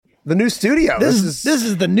The new studio. This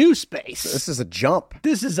is the new space. This is a jump.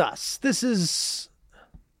 This is us. This is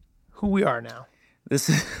who we are now. This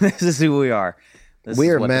is who we are. This We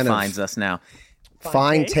is are what men of defines us now.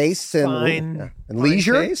 Fine tastes and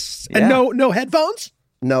leisure. Tastes. And no headphones.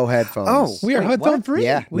 No headphones. We are headphone free.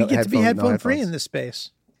 Yeah, we no get to be headphone- no headphone free headphones. in this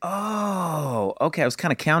space. Oh, okay. I was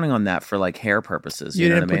kind of counting on that for like hair purposes. You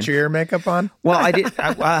know didn't what I mean? put your ear makeup on. Well, I did.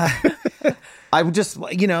 I would just,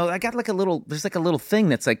 I got like a little. There's like a little thing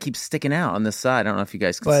that's like keeps sticking out on this side. I don't know if you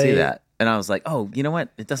guys can see that. And I was like, oh, you know what?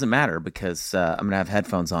 It doesn't matter because I'm gonna have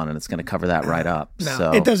headphones on and it's gonna cover that right up. No,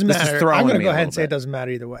 so it doesn't this is matter. throwing I'm gonna me go a ahead and say little it doesn't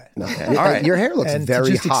matter either way. Okay. All right. Your hair looks And to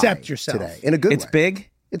very just high accept yourself. today. In a good It's way. big.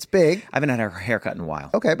 It's big. I haven't had a haircut in a while.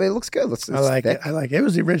 Okay, but it looks good. I like it. I like it. It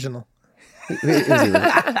was the original.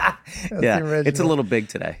 Yeah, the original. it's a little big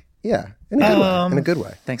today. Yeah, in a good way. In a good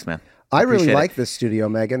way. Thanks, man. I really Appreciate like it. this studio,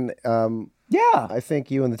 Megan. Yeah. I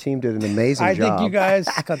think you and the team did an amazing I job. think you guys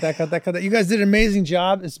cut that. You guys did an amazing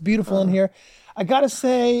job. It's beautiful in here. I gotta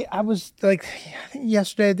say, I was like, I think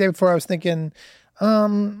yesterday, the day before, I was thinking, I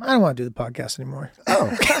don't want to do the podcast anymore.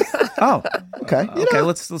 Oh, Okay. okay.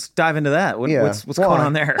 Let's dive into that. Yeah. What's Why? going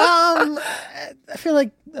on there? I feel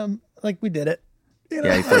like we did it.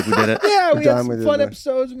 Yeah, you feel like we did it. Yeah, we had done with some it, fun yeah.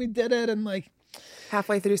 episodes and we did it. And like,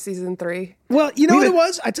 Halfway through season 3. well, you know what it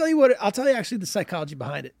was? I'll tell you actually the psychology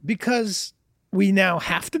behind it. Because we now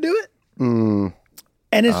have to do it.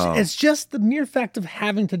 And it's just the mere fact of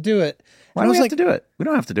having to do it. Why And do I we was have to do it? We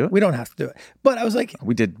don't have to do it. We don't have to do it. But I was like,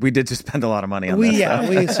 We did just spend a lot of money on we this. have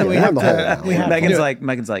We're to. on the whole We have Megan's to do like,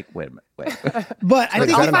 wait a minute, wait. But I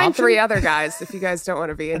think I'll an find option? 3 other guys if you guys don't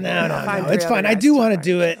want to be in here. No, I'll find it's 3 fine. other I guys do want to find.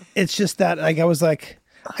 do it. It's just that, like, I was like,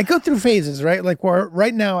 I go through phases, right? Like, where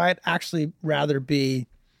right now I'd actually rather be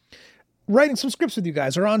writing some scripts with you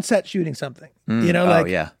guys or on set shooting something, Oh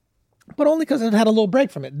yeah. but only because I've had a little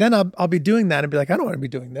break from it. Then I'll be doing that and be like, I don't want to be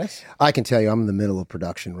doing this. I can tell you, I'm in the middle of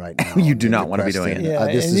production right now. You do I'm not want to be depressed doing it. and,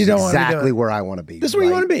 Yeah, this and is you don't wanna be doing exactly it. where I want to be. This is where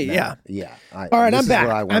you wanna right be, now. yeah. Yeah. All right, this I'm is where back.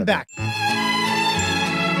 I wanna I'm be. back.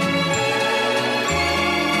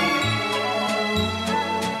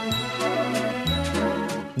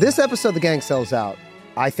 This episode, The Gang Sells Out,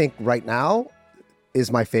 I think right now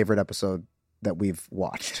is my favorite episode that we've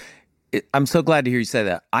watched. I'm so glad to hear you say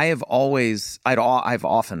that. I've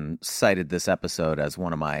often cited this episode as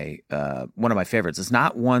one of my favorites. It's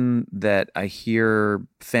not one that I hear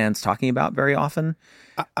fans talking about very often.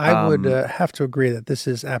 I would have to agree that this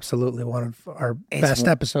is absolutely one of our best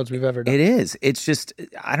episodes we've ever done. It is. It's just,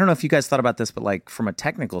 I don't know if you guys thought about this, but like from a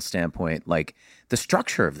technical standpoint, like the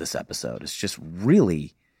structure of this episode is just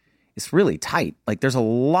really, it's really tight. Like there's a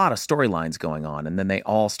lot of storylines going on, and then they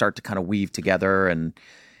all start to kind of weave together and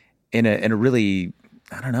in a really,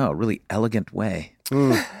 I don't know, really elegant way.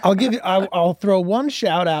 I'll throw one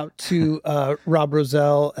shout out to Rob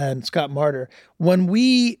Rosell and Scott Martyr.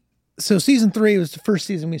 So season 3 was the first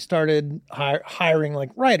season we started hiring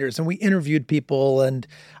like writers, and we interviewed people. And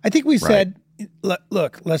I think we said,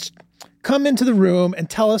 look, let's come into the room and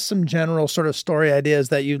tell us some general sort of story ideas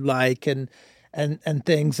that you'd like and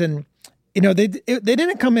things. And, they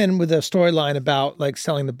didn't come in with a storyline about like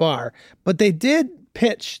selling the bar, but they did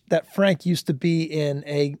pitch that Frank used to be in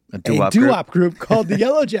a doo-wop group called the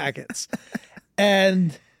Yellow Jackets.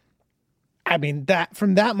 And I mean, that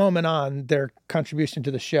from that moment on, their contribution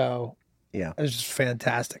to the show was just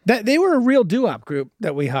fantastic. They were a real doo-wop group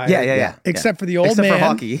that we hired. Yeah. Except for the old Except man. for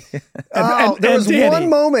hockey. There was Danny. one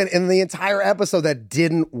moment in the entire episode that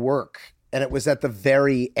didn't work, and it was at the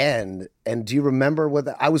very end. And do you remember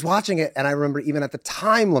I was watching it, and I remember even at the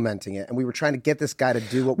time lamenting it, and we were trying to get this guy to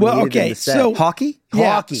do what we needed him to say. So Hockey?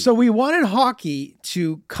 Yeah, Hockey. so we wanted Hockey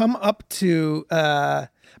to come up to.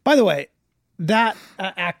 By the way, that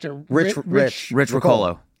actor Rich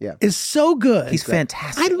Riccolo. Yeah. is so good. He's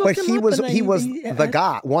fantastic. I looked But him he up was and the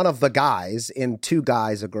guy, one of the guys in Two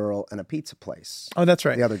Guys, a Girl, and a Pizza Place. Oh, that's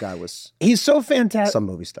right. The other guy was He's so fantastic. some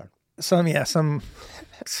movie star. Some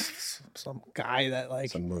guy that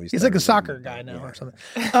like Some movie he's star. like a soccer guy now or something.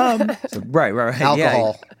 Right.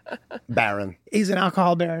 Alcohol baron. He's an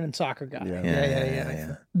alcohol baron and soccer guy. Yeah.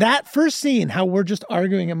 Yeah. That first scene, how we're just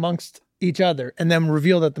arguing amongst each other, and then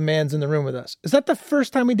reveal that the man's in the room with us. Is that the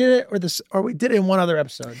first time we did it, or we did it in one other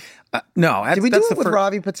episode? No. Did we do that's it with fir-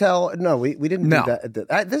 Ravi Patel? No, we didn't No. do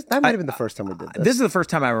that. That might have been the first time we did this. This is the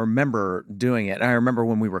first time I remember doing it. And I remember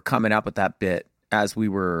when we were coming up with that bit as we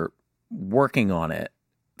were working on it,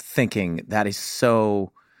 thinking that is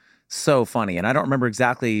so funny. And I don't remember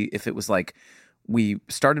exactly if it was like we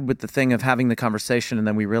started with the thing of having the conversation and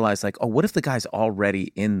then we realized like, oh, what if the guy's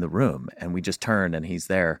already in the room and we just turned and he's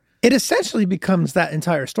there? It essentially becomes that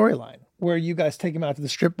entire storyline where you guys take him out to the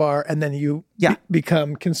strip bar and then you Yeah.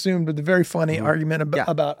 become consumed with the very funny argument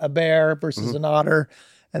about a bear versus an otter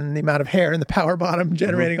and the amount of hair in the power bottom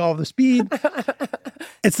generating all the speed.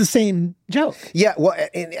 It's the same joke. Yeah, well,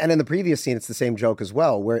 and in the previous scene, it's the same joke as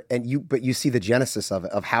well. But you see the genesis of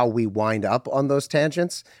it, of how we wind up on those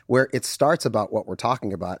tangents, where it starts about what we're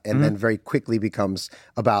talking about, and then very quickly becomes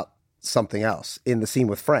about something else. In the scene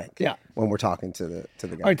with Frank, when we're talking to the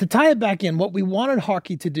guy. All right, to tie it back in, what we wanted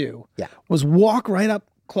Hockey to do, was walk right up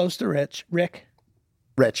close to Rick.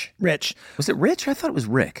 Rich. Was it Rich? I thought it was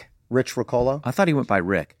Rick. Rich Riccolo? I thought he went by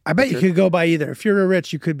Rick. I bet you could go by either. If you're a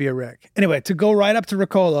Rich, you could be a Rick. Anyway, to go right up to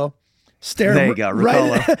Riccolo, stare There him you go,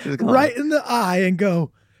 Riccolo. right in the eye and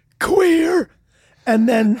go, queer. And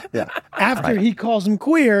then after he calls him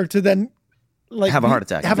queer, to then have a heart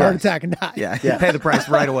attack. Have a heart attack and die. Yeah. Pay the price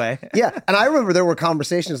right away. Yeah. And I remember there were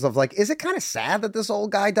conversations of like, is it kind of sad that this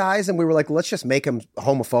old guy dies? And we were like, let's just make him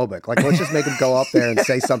homophobic. Like, let's just make him go up there and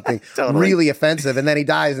say something really offensive. And then he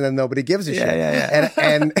dies and then nobody gives a shit. Yeah.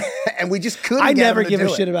 And we just couldn't I get never him to give a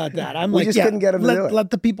do shit it. about that. I'm We like, just couldn't get him to do it. Let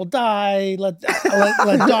the people die. Let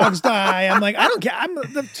dogs die. I'm like, I don't care.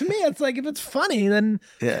 To me, it's like, if it's funny, then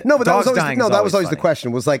No, but that was always funny. the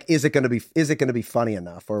question. Was like, is it going to be funny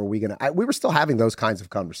enough, or are we going to? We were still having those kinds of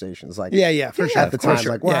conversations. Like, for sure. at the time,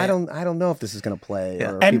 sure. like, well, I don't know if this is going to play,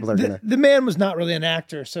 or And people are going to. the man was not really an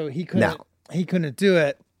actor, so he couldn't do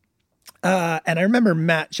it. And I remember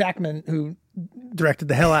Matt Shackman, who directed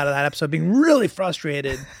the hell out of that episode, being really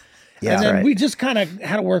frustrated. Yeah, and then right. we just kind of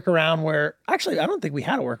had to work around where, actually, I don't think we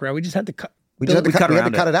had to work around. We just had to cut. We had to cut it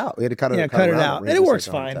out. We had to cut it. Cut it out, and it works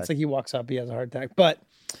like a heart fine. attack. It's like he walks up, he has a heart attack, but.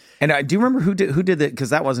 And do you remember who did it? Because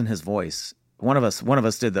that wasn't his voice. One of us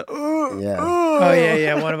did the. Yeah. Oh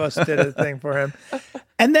yeah. One of us did a thing for him.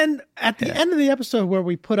 And then at the end of the episode where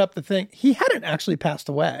we put up the thing, he hadn't actually passed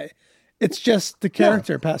away. It's just the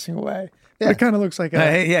character passing away. Yeah. But it kind of looks like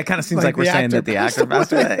it kind of seems like we're saying that the actor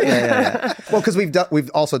passed away. Yeah. Well, because we've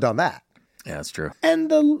also done that. Yeah, that's true. And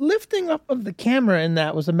the lifting up of the camera in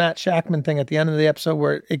that was a Matt Shackman thing at the end of the episode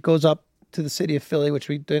where it goes up to the city of Philly, which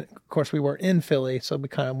we did. Of course, we were in Philly, so we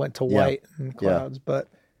kind of went to white and clouds. But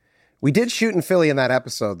we did shoot in Philly in that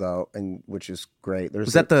episode, though, and which is great.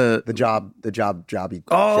 Was that the jobby?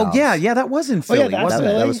 Oh jobs. yeah, that was in Philly.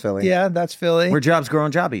 That was Philly. Yeah, that's Philly. Where jobs grow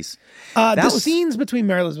on jobbies. The scenes between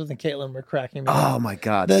Mary Elizabeth and Caitlin were cracking me up. Oh my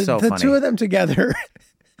god, the so funny. The two of them together.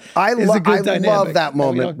 I love that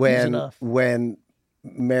moment that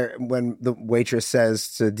when the waitress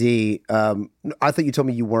says to Dee, I thought you told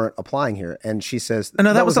me you weren't applying here. And she says,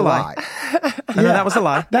 no, that was a lie. No, that was a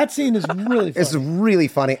lie. That scene is really funny. It's really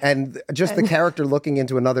funny. And just the character looking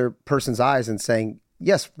into another person's eyes and saying,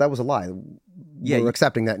 yes, that was a lie. We're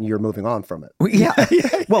accepting that and you're moving on from it.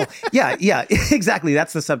 Well, yeah, exactly.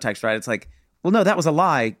 That's the subtext, right? It's like, well, no, that was a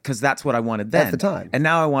lie because that's what I wanted then. At the time. And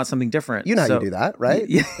now I want something different. You know how you do that, right?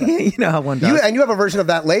 Yeah, you know how one does. And you have a version of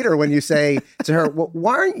that later when you say to her, well,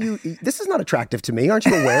 why aren't you, this is not attractive to me. Aren't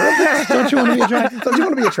you aware of this? Don't you want to be attracted? Don't you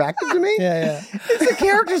want to be attractive to me? Yeah. It's the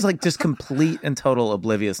character's like just complete and total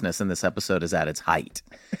obliviousness in this episode is at its height.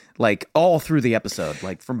 Like all through the episode,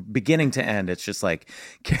 like from beginning to end, it's just like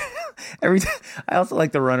every time. I also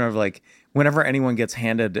like the runner of like, whenever anyone gets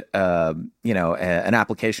handed, an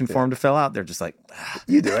application form to fill out, they're just like,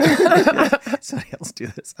 you do it. Somebody else do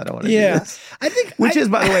this. I don't want to do this. I think, which is,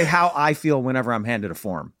 by the way, how I feel whenever I'm handed a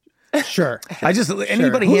form. Sure.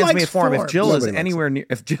 Anybody Who hands me a likes form. forms? If Jill Nobody is anywhere near,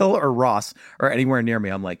 if Jill or Ross are anywhere near me,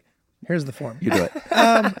 I'm like, here's the form. you do it.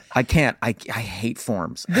 I can't. I hate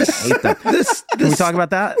forms. I hate them. Can we talk about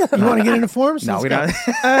that? You want to get into forms? No, we don't.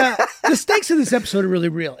 The stakes of this episode are really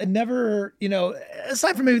real. It never,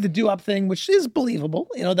 aside from maybe the doo-wop thing, which is believable,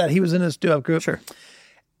 that he was in this doo-wop group. Sure.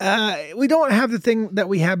 We don't have the thing that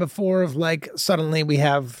we had before of like suddenly we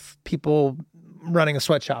have people running a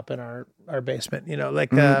sweatshop in our basement,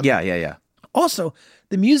 Yeah. Also,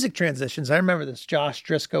 the music transitions. I remember this. Josh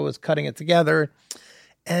Driscoll was cutting it together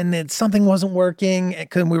and something wasn't working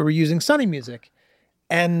because we were using Sunny music.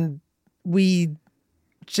 And we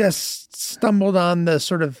just stumbled on the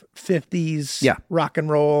sort of 50s rock and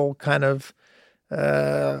roll kind of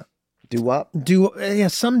doo-wop.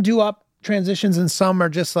 Some doo-wop transitions and some are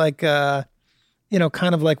just like kind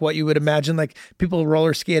of like what you would imagine, like people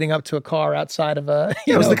roller skating up to a car outside of a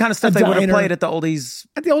it was the kind of stuff they would have played at the oldies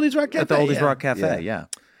Rock Cafe. Rock Cafe, yeah.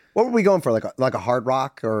 What were we going for? Like a Hard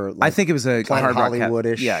Rock or I think it was a Planet Hard Rock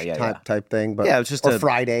Hollywood-ish type thing. But yeah, it was just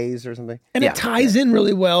Fridays or something. And it ties in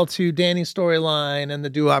really well to Danny's storyline and the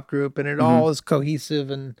doo-wop group, and it all is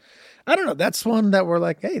cohesive. And I don't know, that's one that we're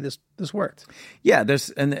like, hey, this worked. Yeah,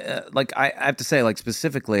 like I have to say, like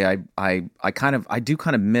specifically, I do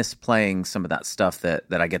kind of miss playing some of that stuff that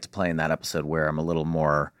I get to play in that episode where I'm a little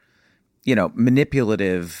more,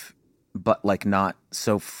 manipulative, but like not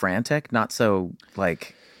so frantic, not so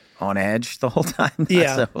like on edge the whole time.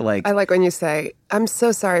 Yeah. So, like, I like when you say, I'm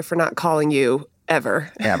so sorry for not calling you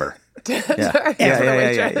ever. Ever. Yeah.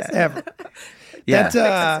 Ever. Yeah.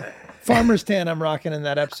 That farmer's tan I'm rocking in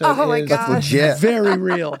that episode Oh my is God. Legit. very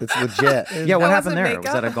real. It's legit. Yeah, what That happened wasn't there? makeup?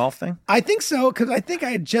 Was that a golf thing? I think so, because I think I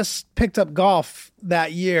had just picked up golf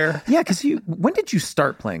that year. Yeah, because when did you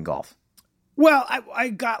start playing golf? Well, I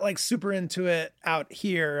got like super into it out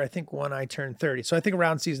here, I think when I turned 30. So I think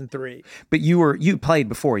around season 3. But you played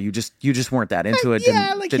before. You just weren't that into it.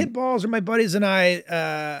 Yeah, hit balls, or my buddies and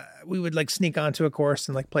I, we would like sneak onto a course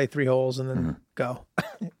and like play 3 holes and then go,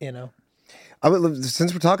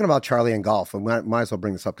 Since we're talking about Charlie and golf, I might as well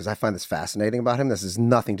bring this up because I find this fascinating about him. This has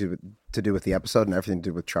nothing to do with the episode and everything to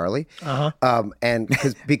do with Charlie. And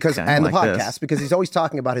because and the podcast, because he's always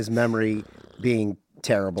talking about his memory being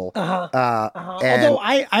terrible. Although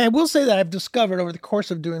I will say that I've discovered over the course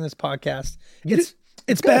of doing this podcast,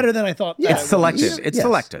 it's better than I thought. Yeah. It's selective. It's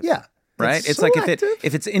selective. Yeah. Right? It's selective. like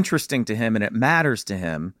if it's interesting to him and it matters to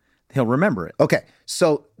him, he'll remember it. Okay.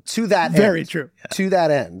 So to that Very end, true. To that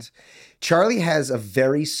end, Charlie has a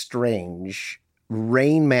very strange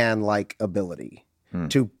Rain Man-like ability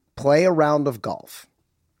to play a round of golf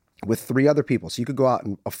with 3 other people. So you could go out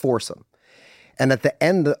and a foursome. And at the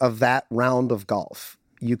end of that round of golf,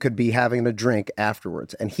 you could be having a drink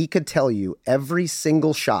afterwards. And he could tell you every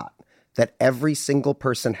single shot that every single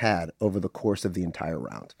person had over the course of the entire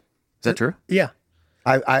round. Is that true? Yeah.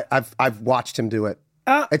 I've watched him do it.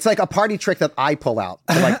 It's like a party trick that I pull out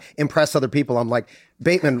to like impress other people. I'm like,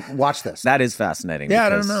 Bateman, watch this. That is fascinating. Yeah, I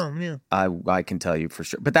don't know. Yeah. I can tell you for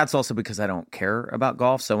sure. But that's also because I don't care about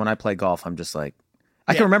golf. So when I play golf, I'm just like,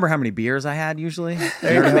 I can remember how many beers I had usually. You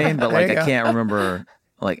know what I mean? But like, I can't remember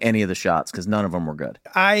like any of the shots because none of them were good.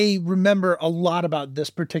 I remember a lot about this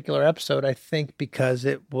particular episode, I think, because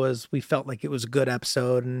we felt like it was a good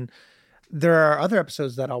episode. And there are other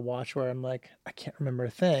episodes that I'll watch where I'm like, I can't remember a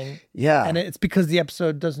thing. Yeah. And it's because the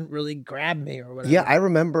episode doesn't really grab me or whatever. Yeah, I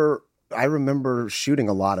remember shooting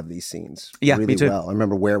a lot of these scenes really me too. well. I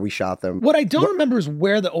remember where we shot them. What I don't remember is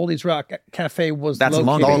where the Oldies Rock Cafe was That's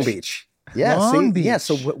located. Long Beach. Yeah, Long Beach. Yeah,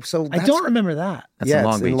 so I don't remember that. That's yeah, in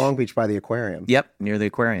Long it's Beach. in Long Beach by the aquarium. Yep, near the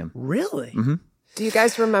aquarium. Really? Mm-hmm. Do you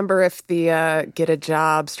guys remember if the get a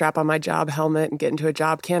job, strap on my job helmet, and get into a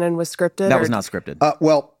job cannon was scripted? That was not scripted.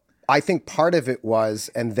 Well, I think part of it was,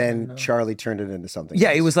 and then Charlie turned it into something. Yeah,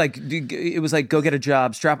 else. it was like go get a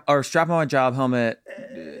job, strap on my job helmet.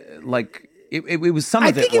 Like it was some I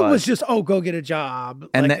of it. think it was just go get a job,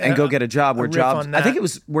 and like, and go get a job where riff jobs. on I think that. it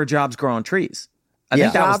was where jobs grow on trees. I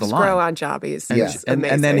think that was Jobs the line. grow on jobbies. Yeah. It's And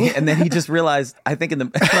amazing. then he just realized. I think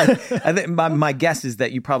I think my guess is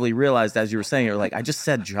that you probably realized as you were saying it, you're like, I just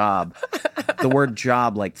said job, the word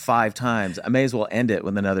job like 5 times. I may as well end it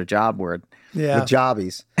with another job word. Yeah. with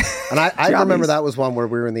jobbies. And I remember that was one where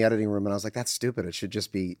we were in the editing room and I was like, that's stupid. It should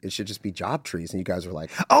just be job trees. And you guys were like,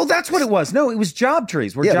 Oh, that's what it was. No, it was job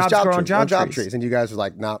trees. Where yeah, it was jobs grow on trees, job trees. And you guys were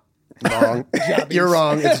like, no, wrong. You're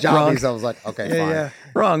wrong. It's jobbies. I was like, okay, fine. Yeah.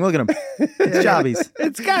 Wrong. Look at him. It's jobbies.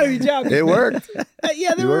 It's got to be jobbies. It worked.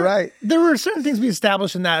 Yeah, You were right. There were certain things we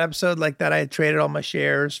established in that episode, like that I had traded all my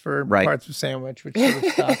shares for Right. parts of sandwich, which sort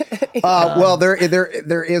of stuff. Well, there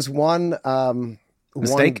is one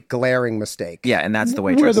Mistake? one glaring mistake. Yeah, and that's the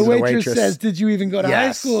Where waitress. the the waitress waitress. says, "Did you even go to high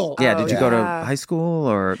Yes. school?" Yeah, did you go to yeah. high school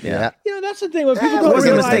or Yeah. You know, that's the thing. What people It don't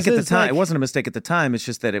wasn't a realize mistake at the is, time. like, It wasn't a mistake at the time. It's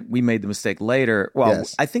just that we made the mistake later. Well,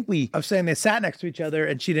 Yes. I think we of saying they sat next to each other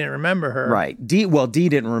and she didn't remember her. right. D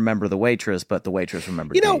didn't remember the waitress, but the waitress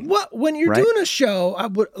remembered. You know D. what? When you're Right? doing a show,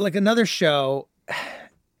 like another show,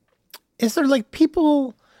 is there like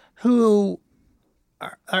people who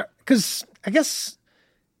are because I guess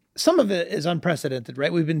some of it is unprecedented,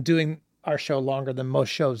 right? We've been doing our show longer than most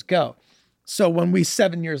shows go. So when we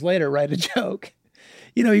 7 years later write a joke,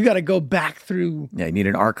 you know, you got to go back through. Yeah, you need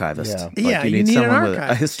an archivist. Yeah. Like, Yeah, you you need need an someone with a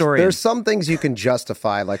archivist. historian. There's some things you can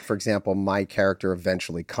justify, like for example, my character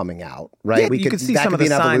eventually coming out. Right? Yeah, you could see that some could of be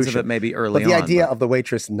the an signs of evolution. it maybe early But the on, idea but- of the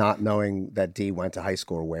waitress not knowing that Dee went to high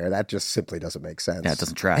school or where, that just simply doesn't make sense. Yeah, it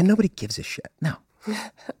doesn't track. And nobody gives a shit. No. And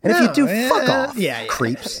if you do, yeah, fuck off. yeah,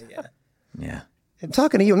 creeps. Yeah. I'm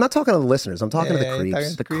talking to you. I'm not talking to the listeners. I'm talking to the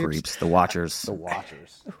creeps. The creeps, the watchers. The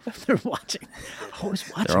watchers. They're watching. Always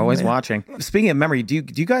watching. They're always man. watching. Speaking of memory, do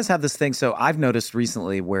you guys have this thing? So I've noticed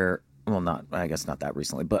recently where, well, I guess not that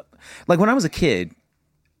recently, but like when I was a kid,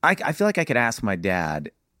 I feel like I could ask my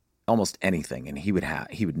dad almost anything, and he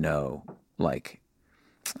would know, like,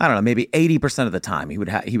 I don't know, maybe 80% of the time he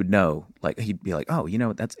would know, like, he'd be like, oh,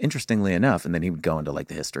 that's interestingly enough, and then he would go into like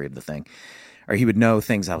the history of the thing, or he would know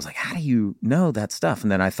things. I was like, how do you know that stuff?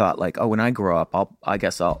 And then I thought, like, oh, when I grow up, I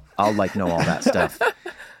guess I'll like know all that stuff.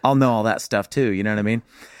 I'll know all that stuff too. You know what I mean?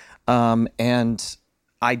 And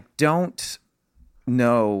I don't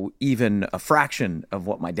know even a fraction of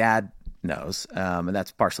what my dad knows, and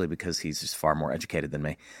that's partially because he's just far more educated than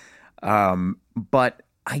me. But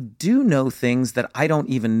I do know things that I don't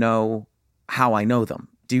even know how I know them.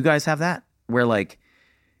 Do you guys have that? Where like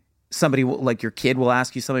somebody like your kid will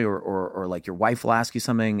ask you something, or like your wife will ask you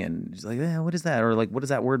something, and she's like, what is that? Or like, what does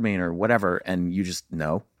that word mean? Or whatever, and you just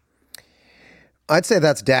know. I'd say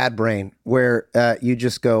that's dad brain, where you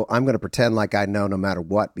just go, I'm going to pretend like I know no matter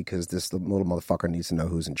what, because this little motherfucker needs to know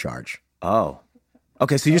who's in charge. Oh.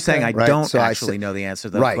 Okay, so you're saying I don't So actually know the answer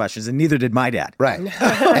to those questions, and neither did my dad. Right.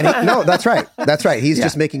 And no, that's right. That's right. He's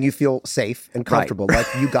just making you feel safe and comfortable, like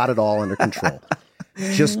you got it all under control.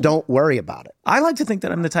 Just don't worry about it. I like to think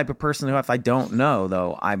that I'm the type of person who, if I don't know,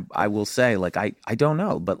 though, I will say, like, I don't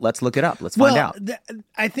know, but let's look it up. Let's find out.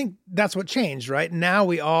 I think that's what changed, right? Now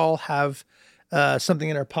we all have something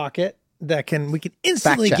in our pocket that we can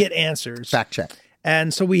instantly get answers. Fact check.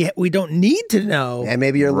 And so we don't need to know. And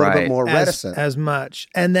maybe you're a little bit more reticent as much.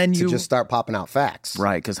 And then you just start popping out facts.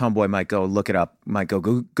 Right, because homeboy might go look it up, might go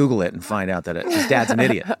Google it and find out that his dad's an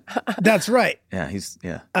idiot. That's right.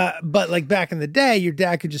 Yeah, but like back in the day, your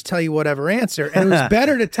dad could just tell you whatever answer. And it was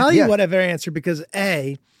better to tell you whatever answer because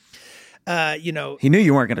he knew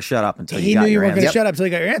you weren't going to shut up until you got your answer. He knew you weren't going to shut up until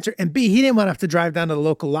you got your answer. And B, he didn't want to have to drive down to the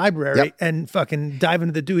local library and fucking dive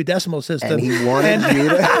into the Dewey Decimal System. And he wanted you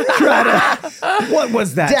to try to. What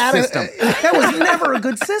was that system? That was never a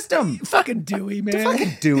good system. Fucking Dewey, man.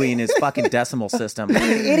 Fucking Dewey and his fucking decimal system.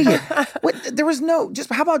 Idiot. There was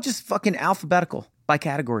how about just fucking alphabetical by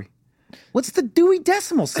category? What's the Dewey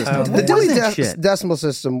Decimal System? The Dewey Decimal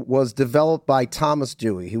System was developed by Thomas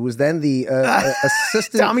Dewey, who was then the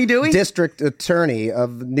assistant district attorney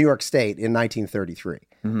of New York State in 1933.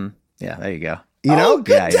 Mm-hmm. Yeah, there you go. You know,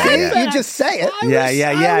 good you just say it.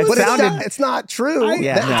 It it's not true.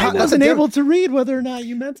 I wasn't able to read whether or not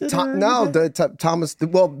you meant it. Thomas.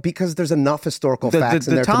 Well, because there's enough historical facts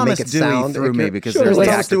in there Thomas to make it Dewey sound. Threw me because there's the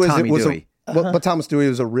actor Tommy Dewey. But Thomas Dewey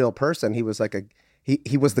was a real person. He was like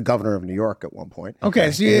He was the governor of New York at one point. Okay,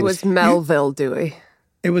 so it was Melville Dewey.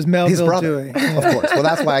 It was Melville his brother, Dewey. Of course. Well,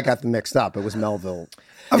 that's why I got them mixed up. It was Melville.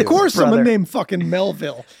 Of course, someone named fucking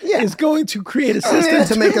Melville is going to create a system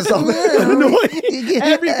to make us all annoy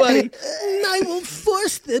everybody. I will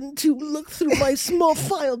force them to look through my small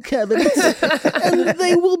file cabinets, and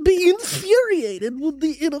they will be infuriated with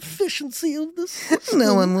the inefficiency of the system.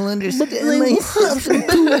 No one will understand. But they will have to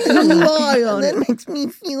rely on it. That makes me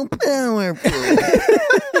feel powerful.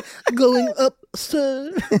 Going up,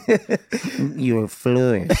 sir. Your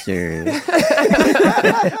floor, sir. What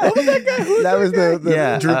was that guy? That was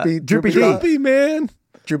the Droopy man.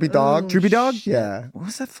 Droopy dog. Droopy dog? Yeah. What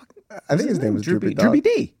was that fucking? I think his name was Droopy Dog. Droopy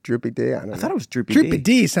D. Droopy D. I thought it was Droopy D. Droopy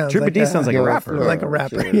D sounds Droopy D sounds like a rapper. Like a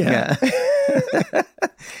rapper, yeah.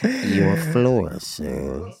 Your floor,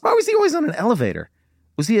 sir. Why was he always on an elevator?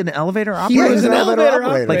 Was he an elevator operator? He was an elevator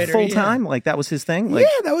operator. Like full time? Like that was his thing? Like,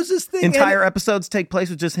 yeah, that was his thing. Entire episodes take place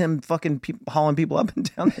with just him fucking hauling people up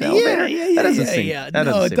and down the elevator? Yeah. It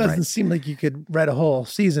doesn't right. seem like you could write a whole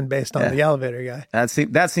season based on the elevator guy.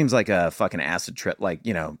 That seems like a fucking acid trip. Like,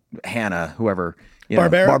 Hannah, whoever.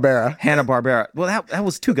 Barbera. Hanna-Barbera. Well, that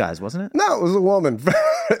was two guys, wasn't it? No, it was a woman.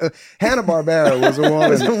 Hanna-Barbera was a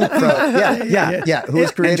woman. Who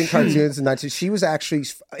was creating cartoons in 19. She was actually,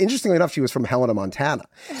 interestingly enough, she was from Helena, Montana,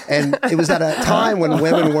 and it was at a time when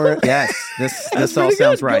women weren't. Yes, this all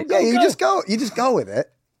sounds right. You just go with it,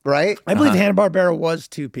 right? I believe Hanna-Barbera was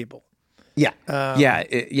two people. Yeah.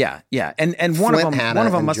 And one of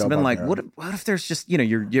them must have been like, what if there's just,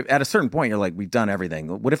 you're at a certain point, you're like, we've done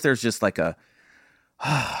everything. What if there's just like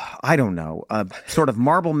I don't know, a sort of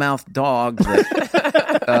marble-mouthed dog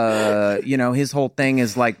that, his whole thing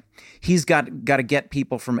is like, he's got to get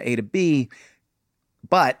people from A to B,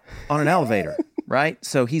 but on an elevator, right?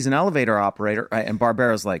 So he's an elevator operator, right? And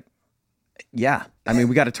Barbera's like, yeah, I mean,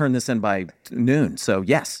 we got to turn this in by noon. So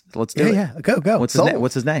yes, let's do it. Yeah, go. What's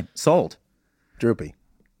his name? Sold. Droopy.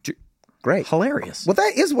 Great. Hilarious. Well,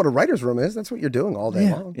 that is what a writer's room is. That's what you're doing all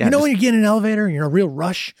day long. Yeah, you know just- when you get in an elevator and you're in a real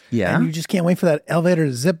rush? Yeah. And you just can't wait for that elevator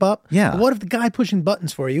to zip up? Yeah. Well, what if the guy pushing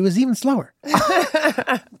buttons for you is even slower?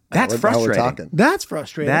 That's Now we're frustrating. talking. That's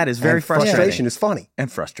frustrating. That is very And frustrating. frustration is funny.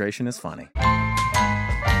 And frustration is funny.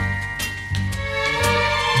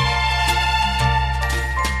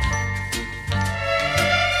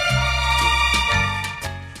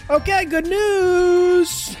 Okay, good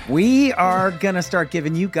news. We are going to start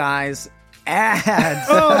giving you guys ads.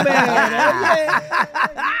 Oh, man.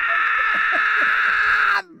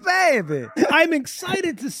 Baby. I'm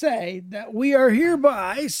excited to say that we are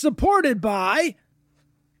hereby supported by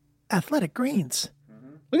Athletic Greens.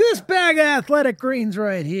 Look at this bag of Athletic Greens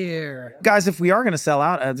right here. Guys, if we are going to sell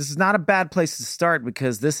out, this is not a bad place to start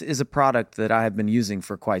because this is a product that I have been using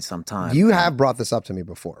for quite some time. You have brought this up to me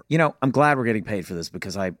before. You know, I'm glad we're getting paid for this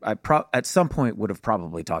because I at some point would have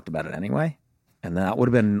probably talked about it anyway. And that would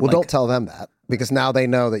have been Well, don't tell them that because now they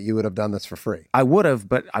know that you would have done this for free. I would have,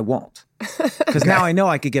 but I won't. Because now I know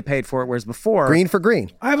I could get paid for it, whereas before... Green for green.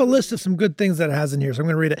 I have a list of some good things that it has in here, so I'm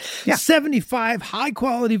going to read it. Yeah. 75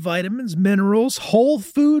 high-quality vitamins, minerals, whole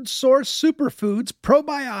food source superfoods,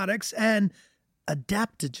 probiotics, and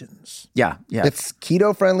adaptogens. Yeah. It's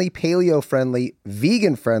keto friendly, paleo friendly,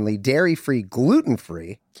 vegan friendly, dairy free, gluten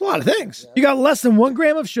free. It's a lot of things. You got less than 1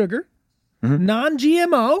 gram of sugar,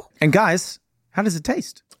 non-GMO. And guys, how does it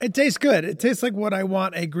taste? It tastes good. It tastes like what I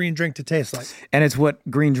want a green drink to taste like. And it's what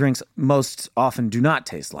green drinks most often do not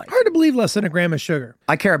taste like. Hard to believe less than 1 gram of sugar.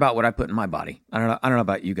 I care about what I put in my body. I don't know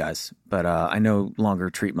about you guys, but I no longer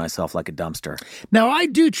treat myself like a dumpster. Now, I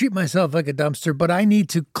do treat myself like a dumpster, but I need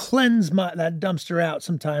to cleanse that dumpster out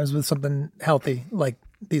sometimes with something healthy like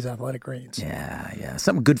these Athletic Greens. Yeah.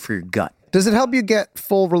 Something good for your gut. Does it help you get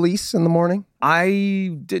full release in the morning?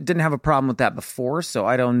 I didn't have a problem with that before, so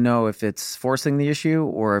I don't know if it's forcing the issue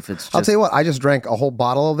or if it's just... I'll tell you what, I just drank a whole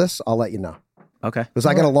bottle of this. I'll let you know. Okay. Because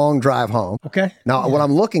I got a long drive home. Okay. Now, what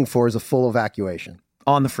I'm looking for is a full evacuation.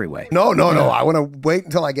 On the freeway. No. I want to wait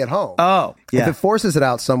until I get home. Oh, yeah. If it forces it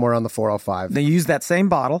out somewhere on the 405. They use that same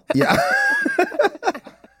bottle. Yeah.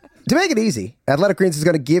 To make it easy, Athletic Greens is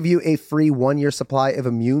going to give you a free 1-year supply of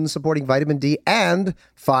immune-supporting vitamin D and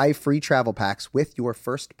 5 free travel packs with your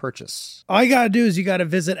first purchase. All you got to do is you got to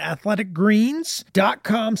visit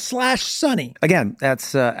athleticgreens.com/sunny. Again,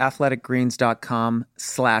 that's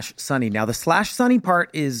athleticgreens.com/sunny. Now, the /sunny part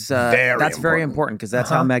is very important because that's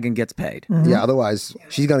how Megan gets paid. Yeah, otherwise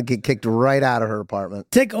she's going to get kicked right out of her apartment.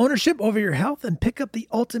 Take ownership over your health and pick up the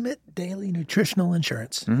ultimate daily nutritional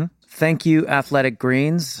insurance. Thank you, Athletic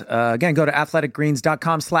Greens. Again, go to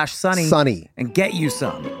athleticgreens.com/sunny Sunny. and get you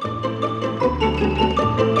some.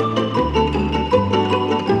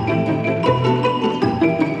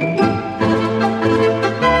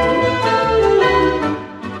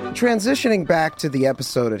 Transitioning back to the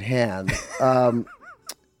episode at hand,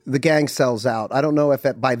 the gang sells out. I don't know if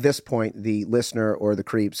by this point the listener or the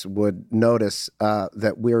creeps would notice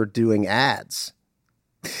that we're doing ads.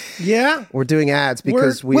 Yeah. We're doing ads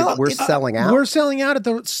because we're selling out. We're selling out at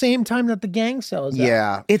the same time that the gang sells out.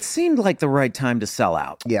 Yeah. It seemed like the right time to sell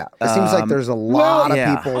out. Yeah. It seems like there's a lot of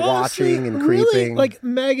yeah. people Honestly, watching and really, creeping. like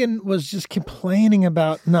Megan was just complaining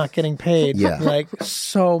about not getting paid Yeah. like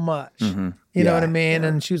so much. You know Yeah. what I mean?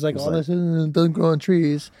 And she was like, this doesn't grow on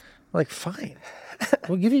trees. I'm like, fine.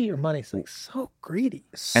 We'll give you your money. It's like so greedy.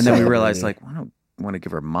 And then we So realized, greedy. like, I don't want to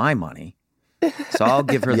give her my money. So I'll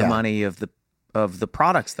give her the Yeah. money of the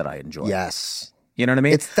products that I enjoy. Yes. You know what I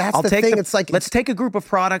mean? That's I'll the take thing. It's like- let's take a group of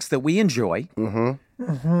products that we enjoy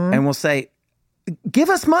Mm-hmm. and we'll say, give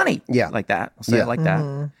us money. Yeah. Like that. We'll say Yeah. it like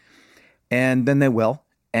that. And then they will.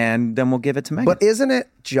 And then we'll give it to Megan. But isn't it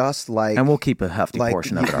just like and we'll keep a hefty like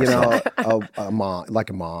portion of it you ourselves. know a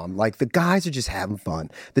mom, like the guys are just having fun,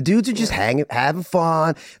 the dudes are just having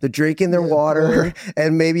fun, they're drinking their water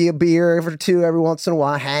and maybe a beer or two every once in a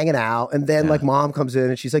while, hanging out, and then like mom comes in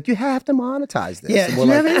and she's like, you have to monetize this. Yeah. And Do we're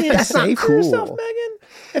you like, have anything to that's say not for yourself, cool. Megan?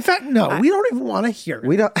 In fact, no, we don't even want to hear it.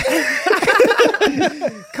 We don't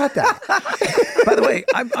cut that. By the way,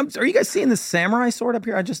 are you guys seeing the samurai sword up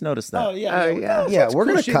here? I just noticed that. Oh, yeah. Yeah, we're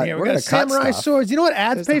gonna Cool shit cut. here. We're We gonna got cut samurai stuff. swords. You know what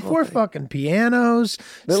ads pay for? Fucking pianos,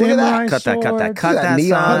 Look at that. samurai Cut that, cut that, swords. cut That that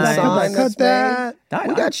neon sign. sign. Cut that's that. made.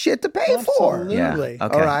 We got shit to pay for. Absolutely. Yeah. Absolutely.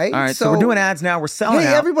 Okay. All right. All right. So we're doing ads now. We're selling Hey,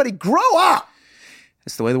 out. everybody, grow up.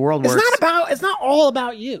 It's the way the world works. It's not all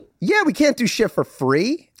about you. Yeah, we can't do shit for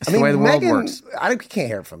free. That's the way the world Megan, works. I can't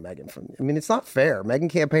hear it from Megan. It's not fair. Megan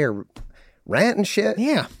can't pay her rent and shit.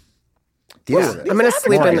 Yeah. Deal with it. I'm going to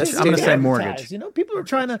sleep in the I'm gonna studio. say mortgage. You know, people are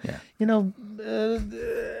trying to,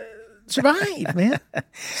 survive, man.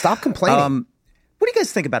 Stop complaining. What do you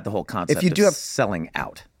guys think about the whole concept If you of do have- selling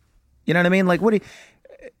out? You know what I mean? Like, what do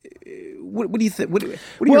you think? What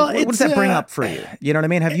does that bring up for you? You know what I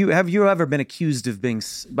mean? Have you ever been accused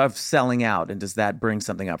of selling out, and does that bring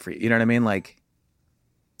something up for you? You know what I mean? Like,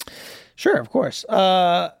 sure, of course.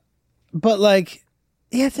 But like,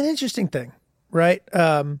 yeah, it's an interesting thing, right?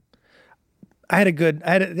 Did I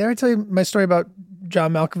tell you my story about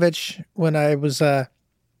John Malkovich when I was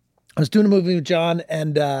doing a movie with John,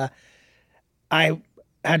 and I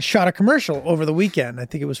had shot a commercial over the weekend. I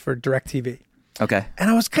think it was for DirecTV. okay. And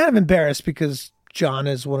I was kind of embarrassed because John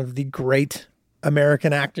is one of the great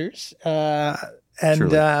American actors,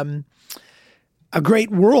 and a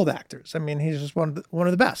great world actors. I mean, he's just one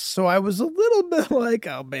of the best. So I was a little bit like,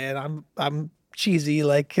 oh man, I'm cheesy,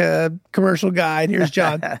 like commercial guy, and here's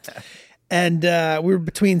John. And we were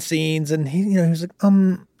between scenes, and he was like,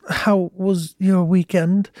 how was your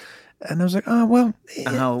weekend? And I was like, oh, well.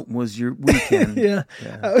 How was your weekend? Yeah.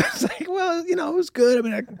 I was like, well, it was good. I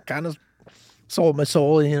mean, I kind of sold my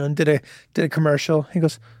soul, and did a commercial. He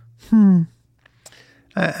goes, And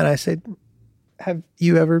I said, have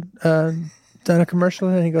you ever done a commercial?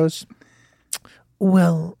 And he goes,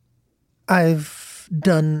 well, I've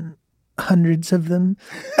done hundreds of them.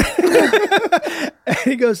 And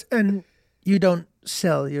he goes, and you don't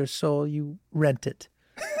sell your soul, you rent it.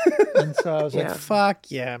 And so I was like, fuck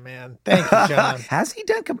yeah, man. Thank you, John. Has he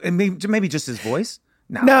done? Maybe just his voice?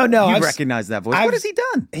 No. You recognize that voice. What has he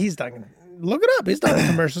done? He's done. Look it up. He's done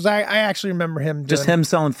commercials. I actually remember him doing. Just him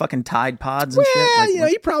selling fucking Tide Pods and shit?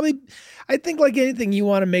 He probably, I think like anything, you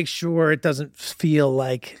want to make sure it doesn't feel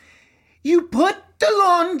like. You put the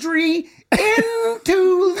laundry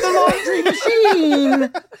into the laundry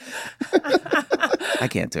machine. I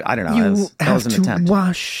can't do it. I don't know. You That was an have attempt. to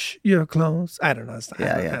wash your clothes. I don't know. I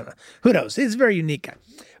don't know. Who knows? He's a very unique guy.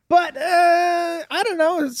 But I don't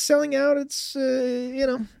know. It's selling out. It's,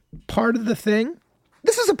 part of the thing.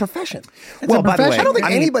 This is a profession. Well, by the way, I don't think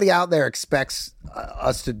anybody out there expects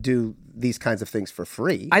us to do these kinds of things for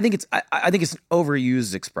free. I think it's an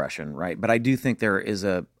overused expression, right? But I do think there is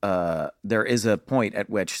a point at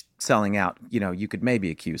which selling out, you could maybe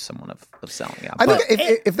accuse someone of selling out. I think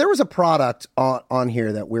if there was a product on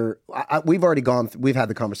here that we've already we've had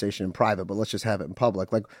the conversation in private, but let's just have it in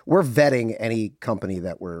public. Like, we're vetting any company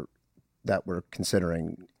that we're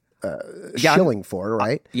considering shilling for,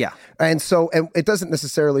 right? Yeah. And it doesn't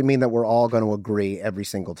necessarily mean that we're all going to agree every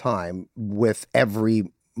single time with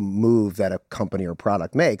every move that a company or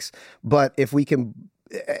product makes. But if we can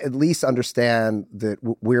at least understand that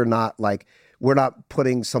we're not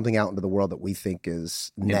putting something out into the world that we think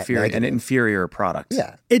is an inferior product.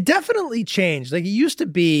 Yeah. It definitely changed. Like, it used to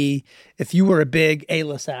be, if you were a big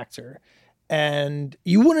A-list actor and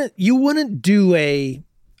you wouldn't do a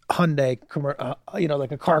Hyundai,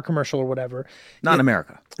 like a car commercial or whatever. Not in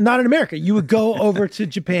America. Not in America. You would go over to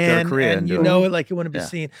Japan Korea and like it wouldn't be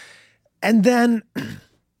seen. And then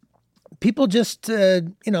people just,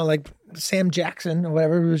 like Sam Jackson or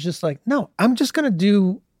whatever, was just like, no, I'm just going to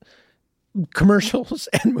do commercials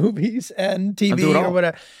and movies and TV or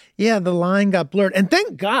whatever. Yeah, the line got blurred. And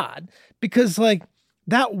thank God, because like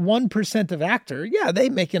that 1% of actor, they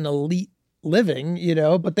make an elite living,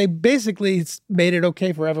 but they basically made it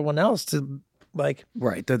okay for everyone else to like.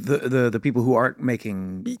 Right. The people who aren't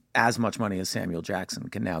making as much money as Samuel Jackson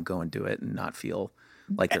can now go and do it and not feel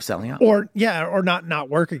like they're selling out. Or not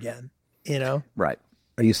work again, Right.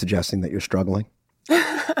 Are you suggesting that you're struggling?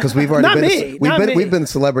 Because we've already we've been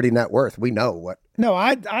celebrity net worth. We know what. No,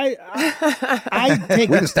 I take.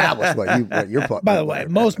 We've established what you're putting. By the way,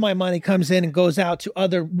 most of my money comes in and goes out to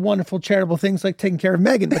other wonderful charitable things like taking care of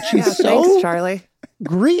Megan, but she's thanks, Charlie.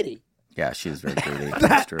 Greedy. Yeah, she's very greedy.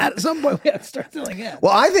 That's true. At some point, we have to start doing it.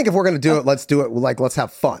 Well, I think if we're going to do it, let's do it. Let's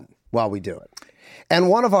have fun while we do it. And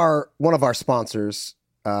one of our sponsors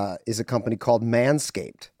is a company called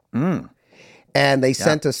Manscaped, and they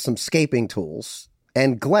sent us some scaping tools.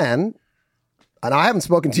 And Glenn, and I haven't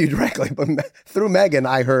spoken to you directly, but through Megan,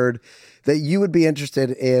 I heard that you would be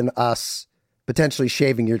interested in us potentially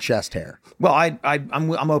shaving your chest hair. Well,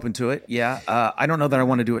 I'm open to it. Yeah, I don't know that I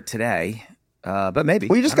want to do it today, but maybe.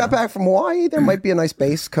 Well, you just got back from Hawaii. There might be a nice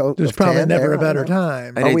base coat. There's probably never a better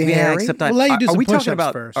time. Are we hairy? We'll let you do some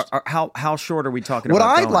push-ups first. How short are we talking about?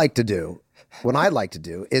 What I'd like to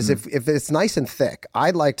do is if it's nice and thick,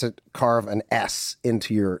 I'd like to carve an S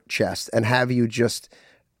into your chest and have you just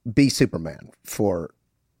be Superman for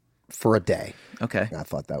a day. Okay. I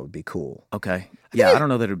thought that would be cool. Okay. Yeah, I don't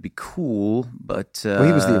know that it would be cool, but well,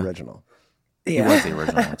 he was the original. He was the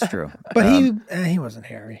original. That's true. But he wasn't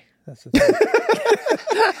hairy. That's the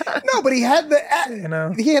thing. No, but he had the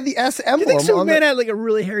he had the S emblem. Do you think Superman had like a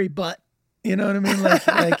really hairy butt? You know what I mean?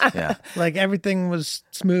 Like everything was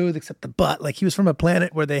smooth except the butt. Like he was from a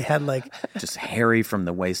planet where they had like just hairy from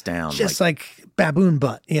the waist down. just like baboon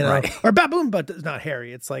butt, you know? Right. Or baboon butt is not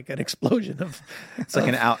hairy. It's like an explosion of it's like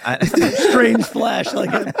an out. strange flesh,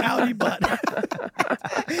 like an outie butt.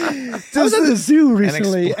 I was at the zoo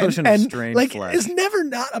recently, explosion of and strange like flesh. it's never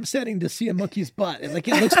not upsetting to see a monkey's butt. Like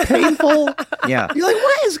it looks painful. Yeah. You're like,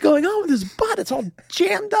 what is going on with his butt? It's all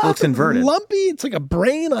jammed up. Looks and inverted. lumpy. It's like a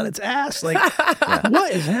brain on its ass. Like,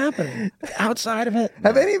 what is happening outside of it?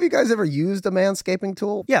 Have any of you guys ever used a manscaping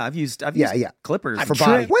tool? Yeah, I've used clippers For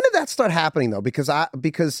body. When did that start happening though? Because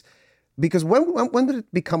when did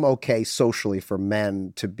it become okay socially for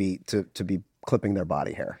men to be clipping their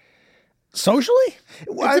body hair? Socially?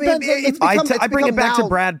 Well, I bring it back to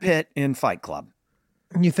Brad Pitt in Fight Club.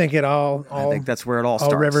 You think it all I think that's where it all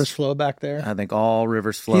starts. All rivers flow back there? I think all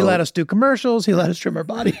rivers flow. He let us do commercials. He let us trim our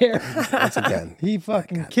body hair. Once again. He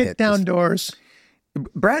fucking kicked down doors.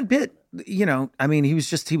 Brad Pitt, you know, I mean, he was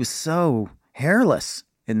so hairless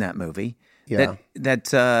in that movie. Yeah.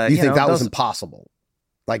 That you think that was impossible?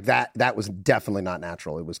 Like that was definitely not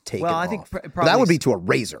natural. It was taken off. I think that would be to a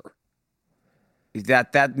razor.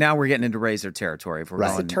 That now we're getting into razor territory. If we're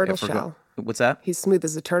It's a turtle shell. What's that? He's smooth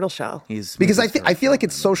as a turtle shell. Because I feel like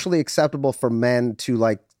it's socially acceptable for men to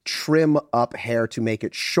like trim up hair to make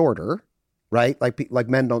it shorter, right? Like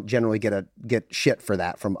men don't generally get shit for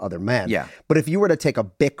that from other men. Yeah. But if you were to take a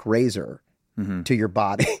Bic razor to your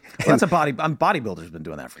body, that's bodybuilders been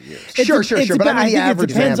doing that for years. Sure. But I mean, the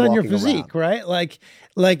average it depends man on your walking physique, around. right?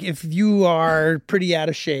 Like if you are pretty out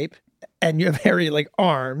of shape and you have hairy like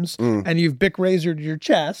arms and you've Bic razored your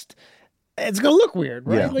chest, it's gonna look weird,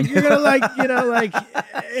 right? Yeah. Like you're gonna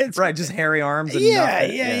it's right, just hairy arms. And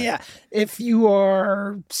yeah. If you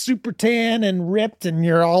are super tan and ripped and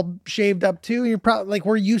you're all shaved up too, you're probably like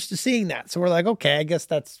we're used to seeing that, so we're like, okay, I guess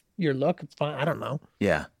that's your look. It's fine. I don't know.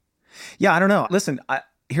 Yeah, I don't know. Listen,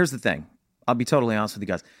 here's the thing. I'll be totally honest with you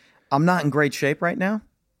guys. I'm not in great shape right now.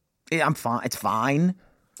 I'm fine. It's fine.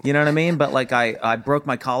 You know what I mean? But like I broke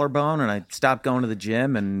my collarbone and I stopped going to the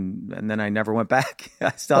gym and then I never went back.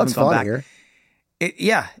 I still haven't gone back.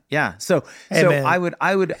 Yeah. So man. I would.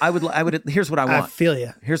 Here's what I want. I feel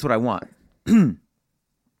you. Here's what I want. If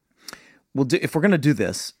we're gonna do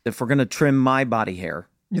this, if we're gonna trim my body hair,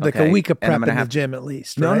 Like a week of prep in the gym at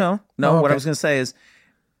least. Right? No. Oh, okay. What I was gonna say is,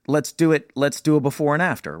 let's do it. Let's do a before and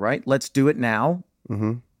after. Right. Let's do it now.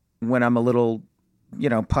 When I'm a little,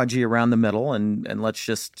 pudgy around the middle, and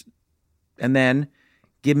and then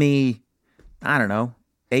give me, I don't know,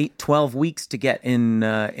 8-12 weeks to get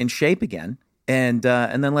in shape again, and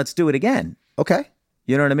then let's do it again. Okay.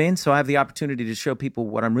 You know what I mean? So I have the opportunity to show people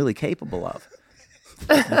what I'm really capable of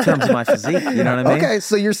in terms of my physique. You know what I mean? Okay,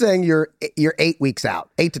 so you're saying you're 8 weeks out,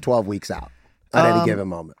 8 to 12 weeks out at any given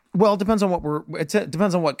moment. Well, it depends on what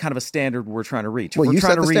depends on what kind of a standard we're trying to reach. Well, you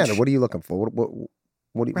set the standard. What are you looking for?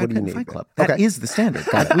 What do you need? Fight Club. That is the standard.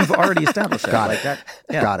 We've already established that. Got it.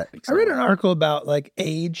 Yeah. Got it. I read an article about like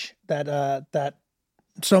age that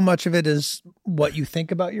so much of it is what you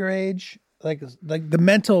think about your age. Like the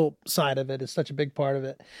mental side of it is such a big part of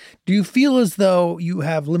it. Do you feel as though you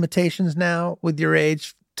have limitations now with your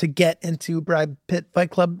age to get into Brad Pitt Fight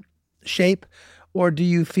Club shape, or do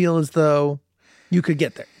you feel as though you could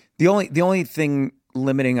get there? The only thing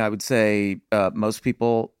limiting, I would say, most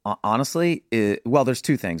people, honestly, there's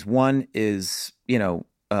two things. One is,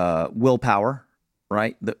 willpower,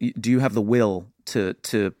 right? Do you have the will to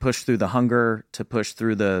push through the hunger, to push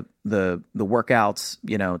through the workouts,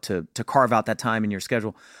 to carve out that time in your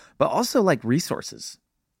schedule, but also like resources,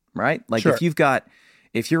 right? Like Sure.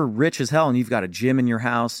 if you're rich as hell and you've got a gym in your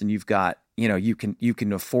house and you've got, you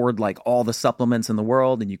can afford like all the supplements in the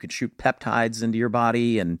world and you can shoot peptides into your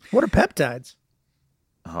body. And What are peptides?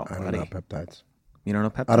 oh, I don't know peptides. You don't know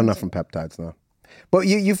peptides? I don't know from peptides, no. But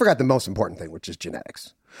you forgot the most important thing, which is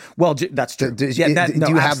genetics. Well, that's true. Do you have the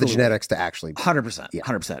absolutely. genetics to actually? 100%. Yeah.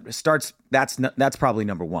 100%. It starts. That's probably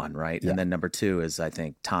number one, right? Yeah. And then number two is, I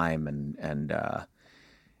think, time and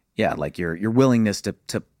like your willingness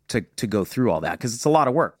to go through all that, because it's a lot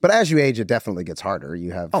of work. But as you age, it definitely gets harder.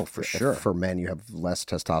 You have for sure. For men, you have less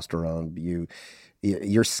testosterone.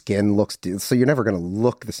 Your skin looks so you're never going to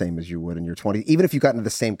look the same as you would in your 20s. Even if you got into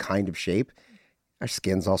the same kind of shape, our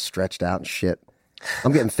skin's all stretched out and shit.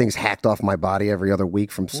 I'm getting things hacked off my body every other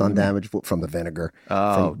week from sun damage from the vinegar.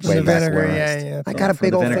 Oh, from way the back vinegar, when. yeah. I got a From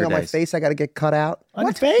big the old thing vinegar on my days. face. I got to get cut out. On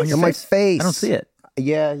your face? On my face. I don't see it.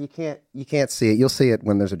 Yeah, you can't see it. You'll see it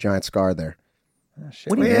when there's a giant scar there.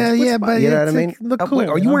 What do you Yeah, mean? yeah, but you know what I it's, mean? like, look Wait, cool.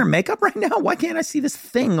 are you wearing makeup right now? Why can't I see this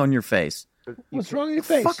thing on your face? What's wrong with your The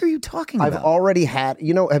face? fuck are you talking I've about? already had.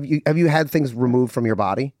 Have you had things removed from your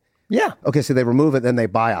body? Yeah. Okay, so they remove it, then they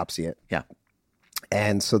biopsy it. Yeah.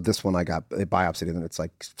 And so this one they biopsied it, and it's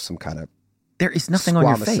like some kind of There is nothing on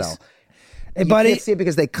your squamous face. cell. Hey, You buddy, can't see it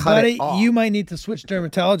because they cut it off. you might need to switch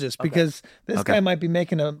dermatologists because this guy might be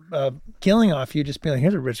making a killing off you. Just being like,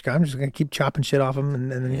 here's a rich guy. I'm just going to keep chopping shit off him.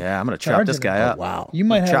 And then Yeah, I'm going to chop charging this him. guy up. wow. You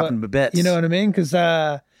might have chopping him to bits. You know what I mean? Because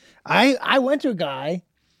I went to a guy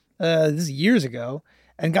this is years ago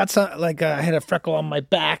and got some I had a freckle on my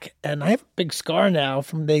back and I have a big scar now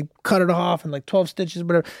from they cut it off and like 12 stitches,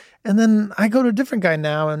 whatever. And then I go to a different guy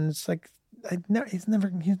now and it's like he's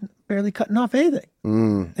barely cutting off anything.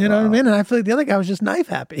 You know what I mean? And I feel like the other guy was just knife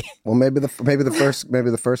happy. Well, maybe the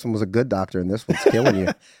first one was a good doctor, and this one's killing you.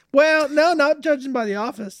 Well, no, not judging by the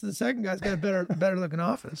office. The second guy's got a better looking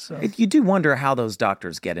office. So. You do wonder how those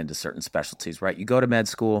doctors get into certain specialties, right? You go to med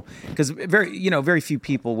school because very few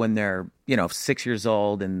people when they're 6 years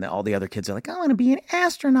old and all the other kids are like, I want to be an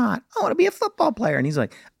astronaut, I want to be a football player, and he's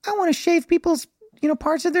like, I want to shave people's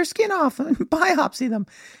parts of their skin off and biopsy them.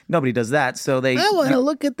 Nobody does that, so they. I want to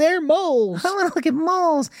look at their moles. I want to look at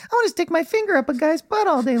moles. I want to stick my finger up a guy's butt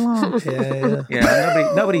all day long.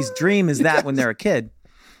 Yeah. Nobody's dream is that when they're a kid.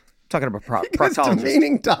 Talking about proctologist.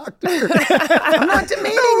 Demeaning doctor. I'm not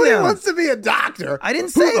demeaning Nobody them. wants to be a doctor. I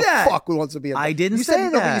didn't Who say the that. fuck wants to be a doctor? I didn't you say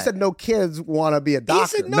said, No, that. you said no kids want to be a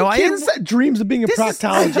doctor. He said No, I kids didn't dreams of being a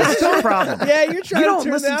proctologist. This is the problem. Yeah, you're trying You don't to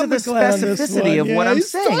turn listen to the Epiclet on this specificity one. of what I'm he's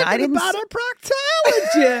saying. I talking didn't about a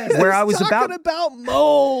proctologist. Where I was He's talking about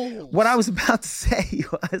moles. What I was about to say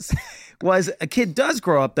was a kid does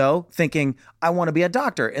grow up though thinking I want to be a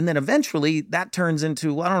doctor, and then eventually that turns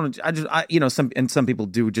into some people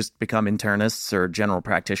do just become internists or general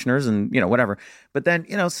practitioners and whatever. But then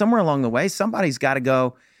somewhere along the way somebody's got to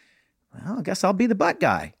go. Well, I guess I'll be the butt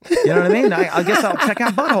guy. You know what I mean? I guess I'll check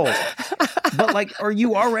out buttholes. But are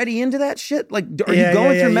you already into that shit? Are you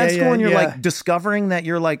going through med school and you're discovering that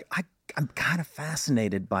you're I'm kind of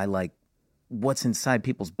fascinated by what's inside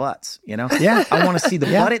people's butts, Yeah. I want to see the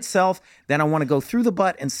butt itself. Then I want to go through the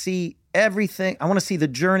butt and see everything. I want to see the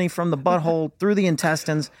journey from the butthole through the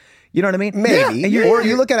intestines. You know what I mean? Maybe. Yeah. Or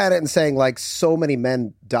you're looking at it and saying so many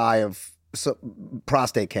men die of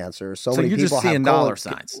prostate cancer. So many you're people just seeing have dollar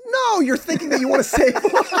signs. No, you're thinking that you want to save lives.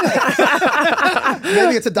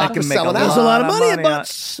 Maybe it's a doctor selling out. There's a lot of money on in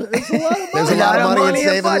butts. There's a lot of money. There's a lot of money in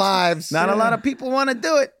saving butts. lives. Not a lot of people want to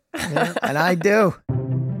do it. And I do.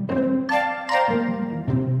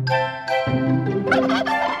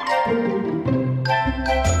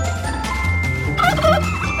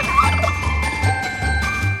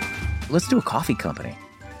 Let's do a coffee company.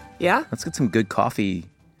 Yeah? Let's get some good coffee.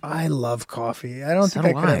 I love coffee. I don't So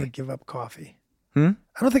think I do could I. ever give up coffee. Hmm?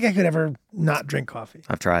 I don't think I could ever not drink coffee.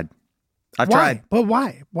 I've tried. Why? tried. But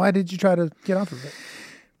why? Why did you try to get off of it?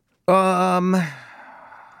 Um,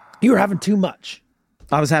 You were having too much.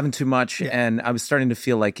 I was having too much, and I was starting to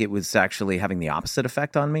feel like it was actually having the opposite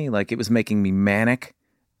effect on me. Like it was making me manic,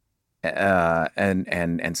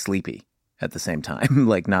 and sleepy at the same time.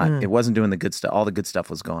 It wasn't doing the good stuff. All the good stuff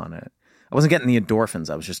was gone. I wasn't getting the endorphins.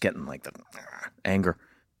 I was just getting the anger.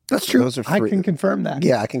 That's true. Those are I three- can confirm that.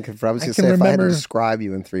 Yeah, I can confirm. I was I going to can say, if I had to remember- describe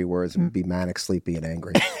you in 3 words, it would be manic, sleepy, and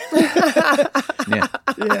angry. Yeah.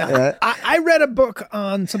 Yeah. I read a book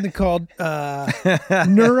on something called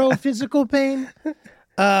neurophysical pain,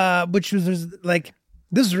 which was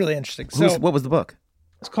this is really interesting. So What was the book?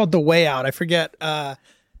 it's called The Way Out. I forget. I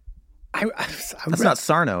That's not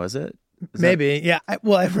Sarno, is it? maybe. Yeah. I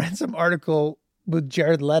read some article with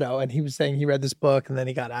Jared Leto, and he was saying he read this book, and then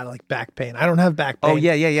he got out of back pain. I don't have back pain. Oh,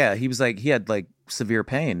 yeah. He was he had severe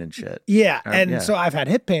pain and shit. Yeah. Right, yeah. So I've had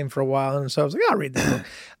hip pain for a while. And so I was like, I'll read this book.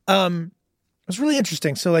 It was really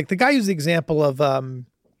interesting. So the guy used the example of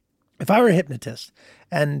if I were a hypnotist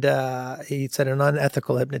and he said an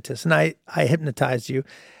unethical hypnotist, and I hypnotized you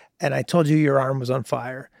and I told you your arm was on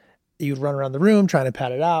fire. You'd run around the room trying to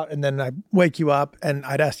pat it out. And then I'd wake you up and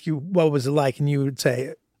I'd ask you, what was it like? And you would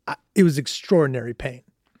say, it was extraordinary pain.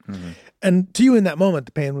 Mm-hmm. And to you in that moment,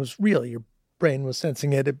 the pain was real. Your brain was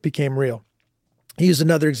sensing it. It became real. He used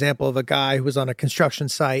another example of a guy who was on a construction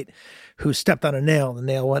site who stepped on a nail. The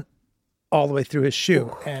nail went all the way through his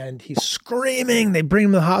shoe, and he's screaming. They bring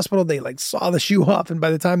him to the hospital. They saw the shoe off, and by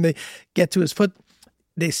the time they get to his foot,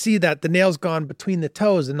 they see that the nail's gone between the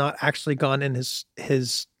toes and not actually gone in his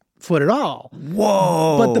foot at all.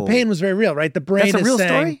 Whoa! But the pain was very real, right? The brain That's a is real saying,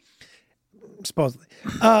 story? supposedly.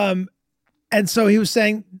 And so he was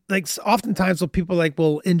saying, oftentimes people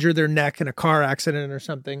will injure their neck in a car accident or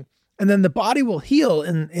something, and then the body will heal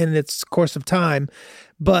in its course of time,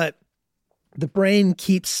 but the brain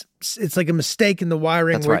keeps, it's like a mistake in the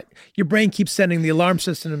wiring. That's where right. Your brain keeps sending the alarm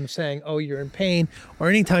system saying, oh, you're in pain. Or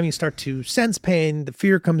anytime you start to sense pain, the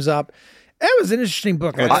fear comes up. That was an interesting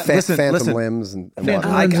book. Like listen, phantom limbs and Phantom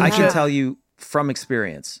whatnot. limbs. I can tell you from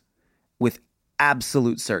experience with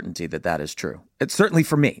absolute certainty that is true. It's certainly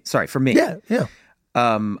for me. Sorry, for me. Yeah.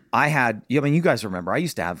 I had, I mean, you guys remember, I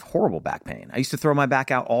used to have horrible back pain. I used to throw my back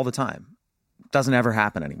out all the time. Doesn't ever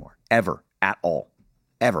happen anymore. Ever. At all.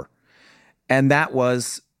 Ever. And that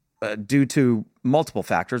was due to multiple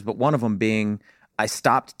factors, but one of them being I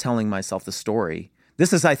stopped telling myself the story.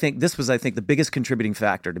 This was, I think, the biggest contributing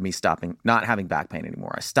factor to me not having back pain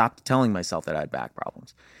anymore. I stopped telling myself that I had back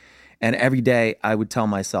problems. And every day I would tell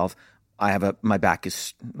myself, my back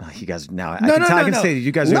is, you guys now, I can say that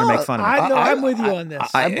you guys are going to make fun of me. I'm with you on this.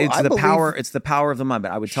 It's the power of the mind.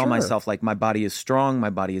 But I would tell myself, like, my body is strong, my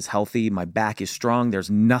body is healthy, my back is strong. There's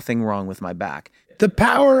nothing wrong with my back. The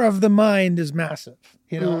power of the mind is massive.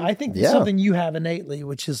 I think it's something you have innately,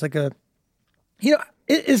 which is like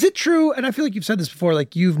is it true? And I feel like you've said this before,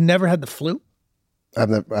 like you've never had the flu? I've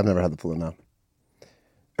never had the flu, no.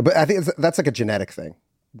 But I think that's like a genetic thing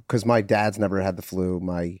because my dad's never had the flu.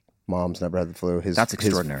 My mom's never had the flu. That's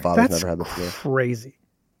extraordinary. His father's never had the flu. Crazy.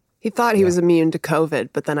 He thought he was immune to COVID,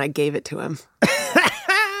 but then I gave it to him.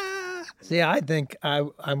 See, I think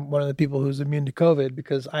I'm one of the people who's immune to COVID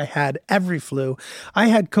because I had every flu. I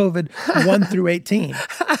had COVID 1 through 18.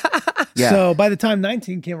 Yeah. So by the time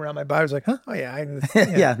 19 came around, my body was like, huh? Oh, yeah.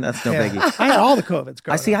 Yeah, that's no biggie. I had all the COVIDs.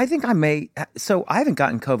 I think I may. So I haven't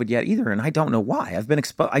gotten COVID yet either, and I don't know why. I've been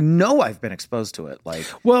exposed. I know I've been exposed to it. Like,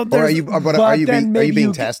 well, are you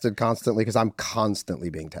being tested constantly? Because I'm constantly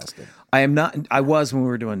being tested. I am not. I was when we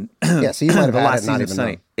were doing. Yeah, so you might have the had last it, not season of even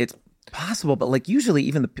Sunny. know. It's possible, but like usually,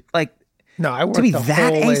 even no, I worked to be the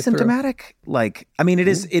that whole way through. asymptomatic. Like, I mean, it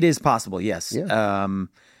is possible. Yes. Yeah.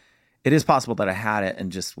 It is possible that I had it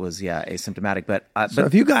and just was asymptomatic. But So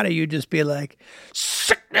if you got it, you'd just be like,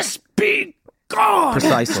 sickness be gone.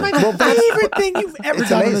 Precisely. It's my favorite thing you've ever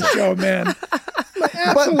done on the show, man.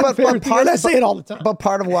 But I say it all the time. But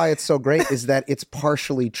part of why it's so great is that it's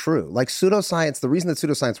partially true. Like pseudoscience, the reason that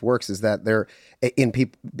pseudoscience works is that they're in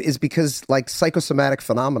people is because like psychosomatic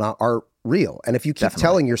phenomena are real. And if you keep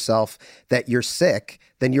telling yourself that you're sick,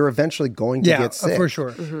 then you're eventually going to get sick. For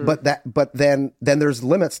sure. Mm-hmm. But then there's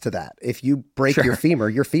limits to that. If you break your femur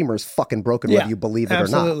is fucking broken whether you believe it or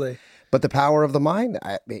not. But the power of the mind,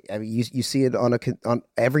 I mean, you see it on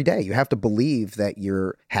every day. You have to believe that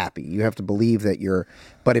you're happy. You have to believe that you're.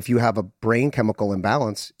 But if you have a brain chemical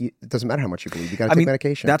imbalance, it doesn't matter how much you believe. You got to take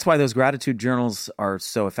medication. That's why those gratitude journals are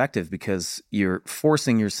so effective because you're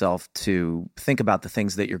forcing yourself to think about the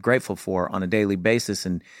things that you're grateful for on a daily basis,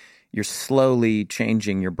 and you're slowly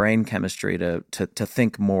changing your brain chemistry to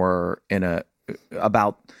think more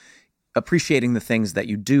about appreciating the things that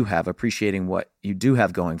you do have, appreciating what you do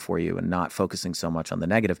have going for you and not focusing so much on the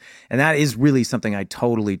negative. And that is really something I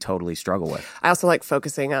totally, totally struggle with. I also like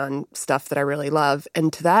focusing on stuff that I really love.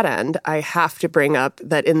 And to that end, I have to bring up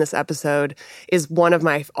that in this episode is one of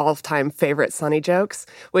my all-time favorite Sunny jokes,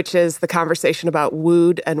 which is the conversation about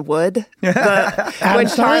wood and wood. When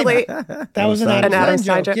Charlie... That was an Adam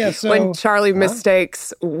Stein joke. Yeah, when Charlie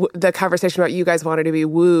mistakes the conversation about you guys wanted to be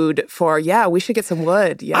wooed for, we should get some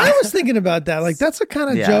wood. Yeah. I was thinking about that. Like, that's the kind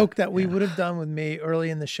of joke that we would have done with me early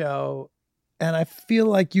in the show. And I feel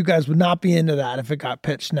like you guys would not be into that if it got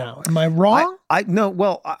pitched now. Am I wrong? I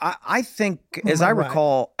think, as I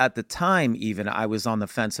recall, at the time even, I was on the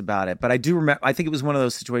fence about it. But I do remember, I think it was one of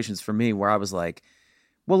those situations for me where I was like,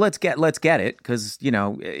 well, let's get it. Because,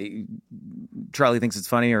 Charlie thinks it's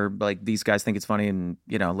funny, or like these guys think it's funny, and,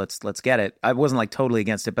 let's get it. I wasn't like totally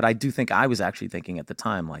against it, but I do think I was actually thinking at the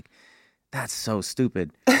time, like, that's so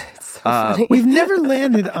stupid. So funny. We've never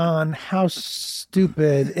landed on how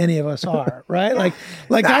stupid any of us are, right?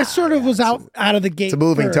 Like I sort of was out of the gate. It's a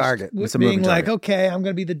moving target. It's being like, okay, I'm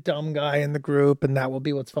going to be the dumb guy in the group, and that will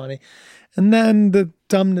be what's funny. And then the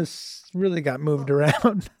dumbness really got moved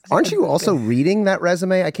around. Aren't you also reading that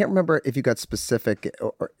resume? I can't remember if you got specific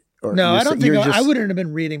or no, I don't think I wouldn't have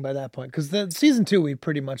been reading by that point because season 2 we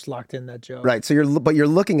pretty much locked in that joke. Right. So you're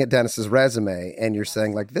looking at Dennis's resume and you're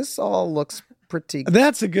saying like, this all looks pretty.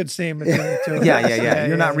 That's a good scene between the two. Yeah.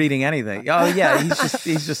 You're not reading anything. Oh yeah,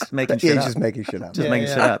 he's just making shit up. He's just making shit up. Just making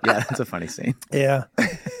shit up. Yeah, that's a funny scene. Yeah.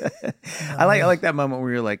 I like that moment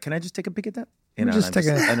where you're like, can I just take a peek at that? You know, just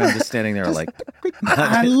and I'm just standing there like,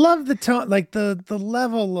 I love the tone, like the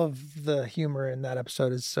level of the humor in that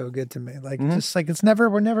episode is so good to me. Like just like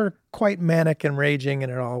we're never quite manic and raging,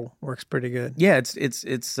 and it all works pretty good. yeah,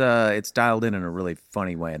 it's dialed in a really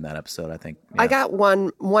funny way in that episode, I think. Yeah. I got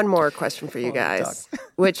one more question for you guys,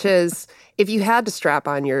 which is, if you had to strap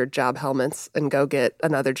on your job helmets and go get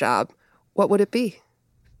another job, what would it be?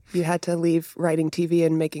 You had to leave writing TV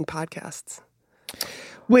and making podcasts.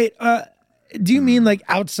 Wait, do you mean like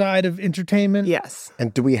outside of entertainment? Yes.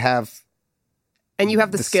 And do we have... And you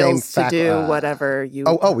have the skills to do whatever you...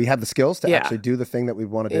 Oh, we have the skills to actually do the thing that we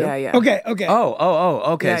want to do? Yeah. Okay. Okay. Yeah,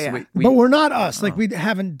 so yeah. But we're not us. Like, we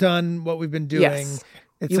haven't done what we've been doing. Yes.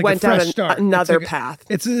 It's You like went a fresh down start. another It's path.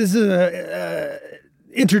 It's a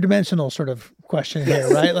interdimensional sort of question here,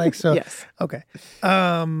 right? Like, so... Yes. Okay.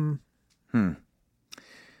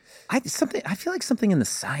 I feel like something in the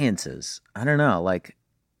sciences. I don't know. Like,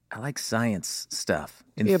 I like science stuff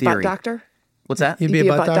in Be a theory. butt doctor? What's that? You'd You be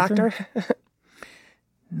a butt doctor?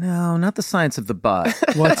 No, not the science of the butt.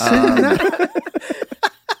 What's in that?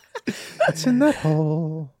 What's in that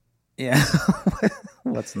hole? Yeah.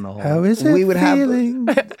 What's in the hole? How is it We would have- feeling?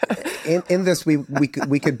 In this, we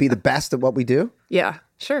could be the best at what we do? Yeah,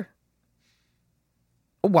 sure.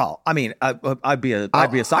 Well, I mean, I'd be a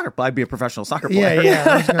soccer player. I'd be a professional soccer player. Yeah.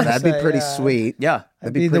 I was gonna That'd be say, pretty yeah. sweet. Yeah.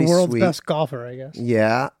 That'd Be the pretty world's sweet. best golfer, I guess.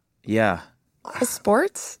 Yeah. Yeah.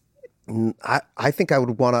 Sports? I think I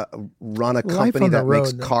would want to run a Life company on the that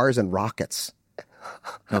makes road, though. cars and rockets.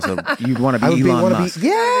 Also, you'd want to I be would Elon want to Musk. be...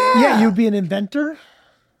 Yeah. Yeah, you'd be an inventor.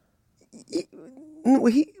 No,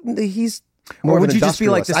 he's more Or of would an you just be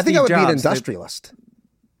like industrialist. the I think I Steve would be an Jobs, the- industrialist.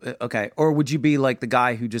 Okay. Or would you be like the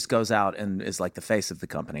guy who just goes out and is like the face of the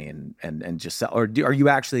company and just sell? Or are you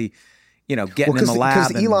actually, getting in the lab?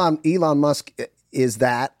 Because Elon Musk is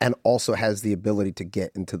that, and also has the ability to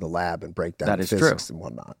get into the lab and break down That is physics true. and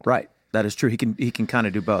whatnot. Right. That is true. He can kind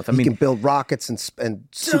of do both. I He mean, can build rockets and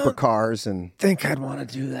supercars and... Think I'd want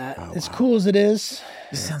to do that. As cool as it is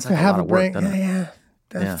this sounds to like a have lot a of work. brain. doesn't it?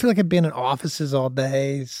 Yeah. I feel like I'd be in offices all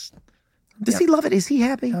day. Does he love it? Is he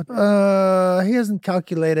happy? He hasn't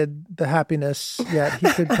calculated the happiness yet. He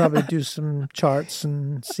could probably do some charts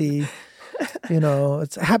and see.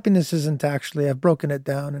 Happiness isn't actually. I've broken it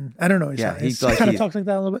down, and I don't know. Yeah, He he's like- kind of talks like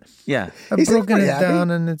that a little bit. Yeah. I've He seems broken pretty it happy.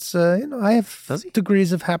 down, and it's I have Does he?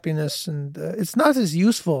 degrees of happiness, and it's not as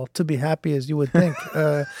useful to be happy as you would think.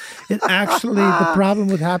 It actually, the problem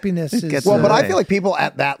with happiness is gets Well, but I Right. feel like people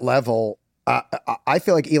at that level... I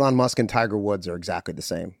feel like Elon Musk and Tiger Woods are exactly the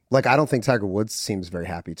same. Like, I don't think Tiger Woods seems very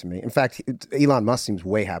happy to me. In fact, Elon Musk seems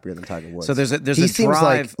way happier than Tiger Woods. So there's he a seems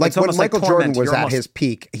drive. like it's when almost like Michael Jordan torment. was You're at almost- his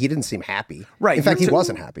peak, he didn't seem happy. Right. In fact, he You're-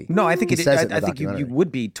 wasn't happy. No, I think He says it in the I think you documentary.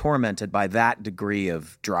 would be tormented by that degree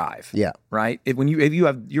of drive. Yeah. Right. If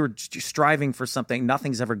you're striving for something,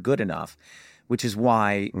 nothing's ever good enough, which is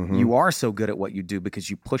why Mm-hmm. you are so good at what you do, because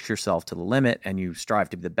you push yourself to the limit and you strive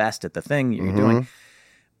to be the best at the thing you're doing.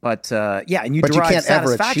 But and you Mm-hmm. But you derive can't ever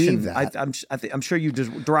satisfaction. achieve that. I'm sure you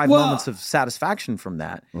just derive Well- moments of satisfaction from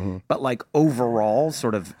that. Mm-hmm. But like overall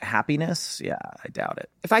sort of happiness, yeah, I doubt it.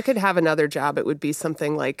 If I could have another job, it would be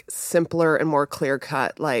something like simpler and more clear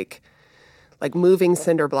cut, like moving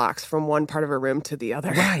cinder blocks from one part of a room to the other.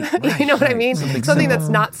 Right, You know what I right. mean? Something Something that's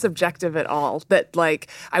not subjective at all. That like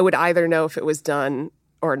I would either know if it was done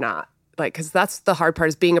or not. Like, because that's the hard part,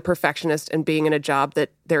 is being a perfectionist and being in a job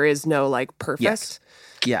that there is no like perfect. Yes.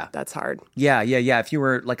 Yeah. That's hard. Yeah. If you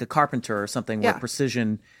were like a carpenter or something where Yeah.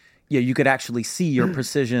 precision, you could actually see your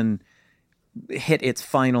precision hit its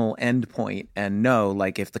final end point and know,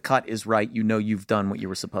 like, if the cut is right, you've done what you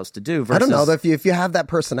were supposed to do. Versus, I don't know. If you have that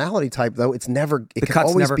personality type, though, it can cut's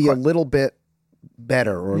always never be a quite- little bit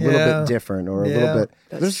better or a little Yeah. bit different or a Yeah. little bit.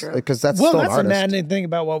 That's true. Because that's well, still an that's the artist. maddening thing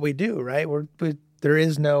about what we do, right? There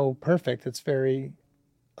is no perfect. It's very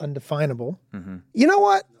undefinable. You know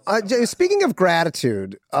what? Speaking of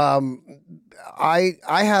gratitude, I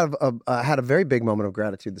have had a very big moment of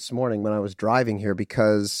gratitude this morning when I was driving here,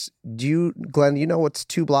 because Glenn, you know what's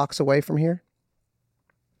 2 blocks away from here?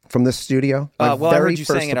 From this studio? My well, I heard very you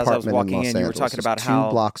first saying it as I was apartment walking Los in. You were Angeles talking is about 2 how-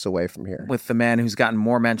 blocks away from here. with the man who's gotten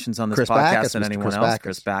more mentions on this Chris podcast Backus, than Mr. anyone Chris else, Backus.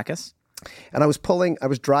 Chris Backus. And I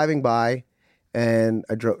was driving by, and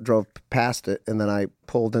I drove past it, and then I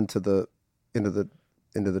pulled into the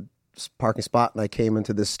parking spot, and I came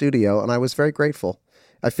into this studio, and I was very grateful.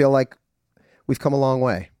 I feel like we've come a long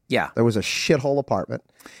way. Yeah. There was a shithole apartment.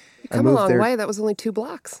 Come a long way. That was only 2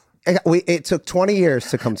 blocks. It took 20 years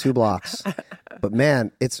to come 2 blocks, but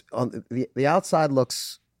man, it's on the outside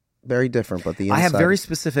looks very different, but the inside. I have very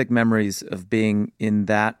specific memories of being in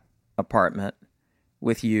that apartment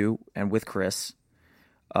with you and with Chris.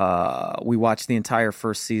 We watched the entire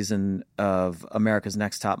first season of America's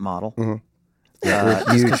Next Top Model. Yeah,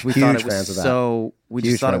 we're Because we thought it fans was of that. so. We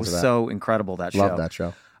Huge just thought it fans was of that. so incredible, that show. Love that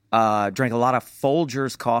show. Drank a lot of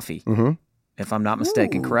Folgers coffee, if I'm not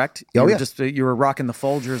mistaken. Correct? Oh, you yeah. were you were rocking the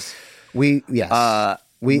Folgers. We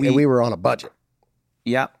were on a budget.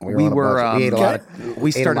 Yeah, We were on a budget. We ate a lot of- we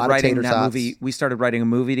ate a started lot of writing tater that tots. movie. We started writing a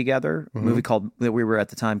movie together. A movie called that we were at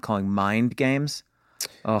the time calling Mind Games.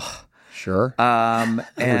 Oh, Sure. and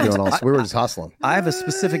We were just hustling. I have a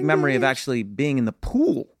specific memory of actually being in the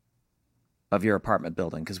pool of your apartment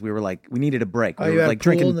building because we were like we needed a break. Oh, We you were had like a pool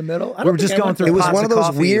drinking in the middle? I We don't were just think I going went through. It was pots one of those coffee,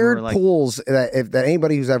 and we weird were like, pools that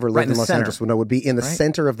anybody who's ever Right lived in in the Los center. Angeles would know would be in the Right.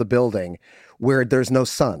 center of the building where there's no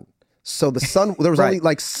sun. So the sun, there was Right. only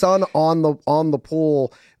like sun on the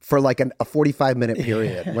pool for like a 45-minute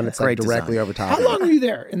period when it's like Great directly design. over top. How of long it. were you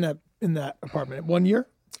there in that apartment? 1 year?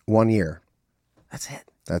 1 year. That's it.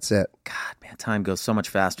 That's it. God, man, time goes so much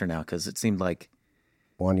faster now because it seemed like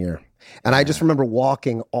 1 year. And I just remember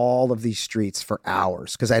walking all of these streets for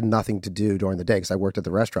hours because I had nothing to do during the day because I worked at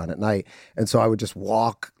the restaurant at night. And so I would just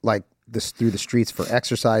walk like this through the streets for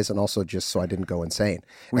exercise and also just so I didn't go insane.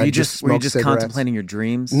 were And you I'd just smoke cigarettes. contemplating your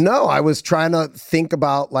dreams? No, I was trying to think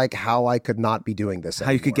about like how I could not be doing this.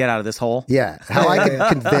 How you could get out of this hole? Yeah, how I could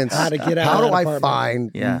convince. How to get out How of do that I apartment.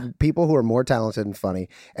 find Yeah. people who are more talented and funny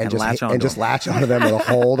and latch onto them. latch onto them and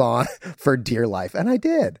hold on for dear life? And I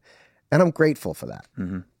did, and I'm grateful for that.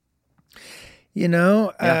 You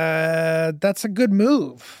know, that's a good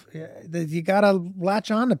move. You got to latch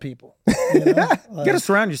on to people. You know? You got to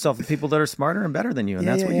surround yourself with people that are smarter and better than you, and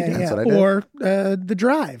that's what you do. That's what I did. Or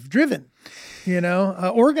the driven, you know,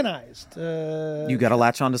 organized. You got to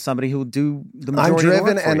latch on to somebody who will do the I'm majority of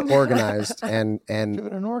the driven work for and you. organized, and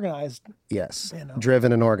driven and organized. yes, You know.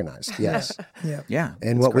 driven and organized. Yes, Yeah. Yeah,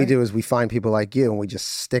 and what we do is we find people like you, and we just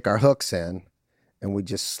stick our hooks in, and we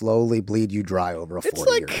just slowly bleed you dry over a 40-year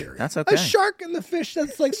like- period. that's okay. A shark and the fish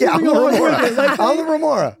that's like Yeah, I'm swimming the along with remora. it. Like I'm the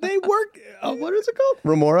remora. they work. What is it called?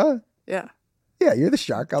 Remora? Yeah. Yeah, you're the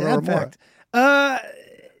shark. I'm the Dad remora. fact.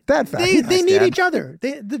 Dad fact. They Nice, need Dad. each other.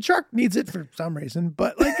 The shark needs it for some reason,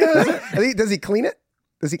 but like. Does he clean it?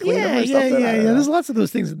 Does he clean them Yeah, or yeah, something? yeah, I don't yeah. know. There's lots of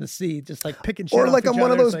those things in the sea, just like picking shit Or off like each I'm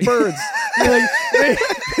one of other. those It's like- birds.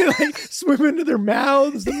 they like swim into their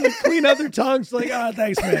mouths and like clean out their tongues. Like, oh,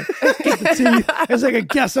 thanks, man. Get the teeth. It's like, I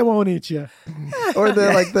guess I won't eat you. Or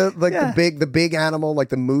the big animal, like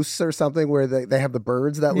the moose or something, where they have the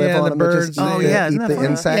birds that live Yeah, on the them. that birds. just Oh, eat, yeah, eat isn't that the fun?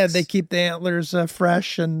 insects. Yeah, they keep the antlers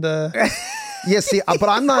fresh and. Yeah, see, but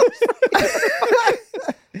I'm not.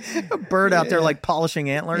 a bird out there like polishing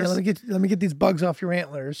antlers. Yeah, let me get these bugs off your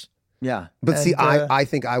antlers. Yeah. But see, And, I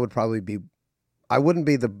think I would probably be. I wouldn't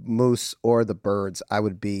be the moose or the birds. I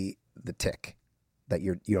would be the tick that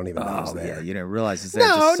you don't even know is Oh, there. yeah. You didn't realize it's there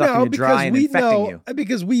just sucking you dry because and we infecting know you.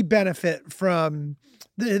 because we benefit from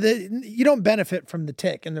you don't benefit from the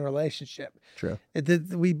tick in the relationship. True.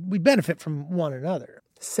 We benefit from one another.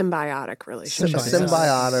 Symbiotic relationship.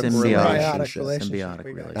 Symbiotic relationship. Symbiotic We got.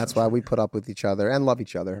 relationship. That's why we put up with each other and love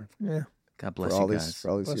each other Yeah. God bless for you all guys. these for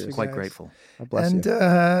all these Bless years. you Quite guys. grateful. God bless and you.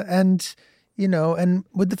 and you know, and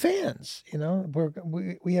with the fans, you know,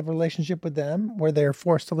 we have a relationship with them where they're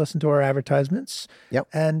forced to listen to our advertisements. Yep.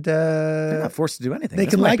 And They're not forced to do anything. they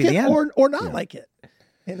This can might like be the it end. or not like it.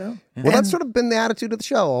 You know. Well, that's sort of been the attitude of the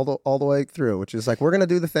show all the way through, which is like we're gonna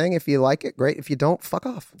do the thing. If you like it, great. If you don't, fuck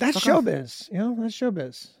off. That's Fuck off. showbiz. You know, that's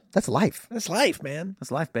showbiz. That's life. That's life, man.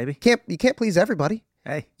 That's life, baby. You can't please everybody.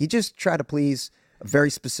 Hey. You just try to please a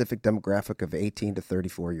very specific demographic of 18 to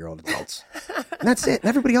 34-year-old adults. And that's it. And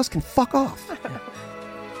everybody else can fuck off.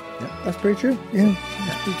 That's pretty true. Yeah,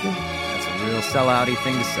 that's pretty true. That's a real sellouty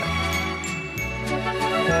thing to say.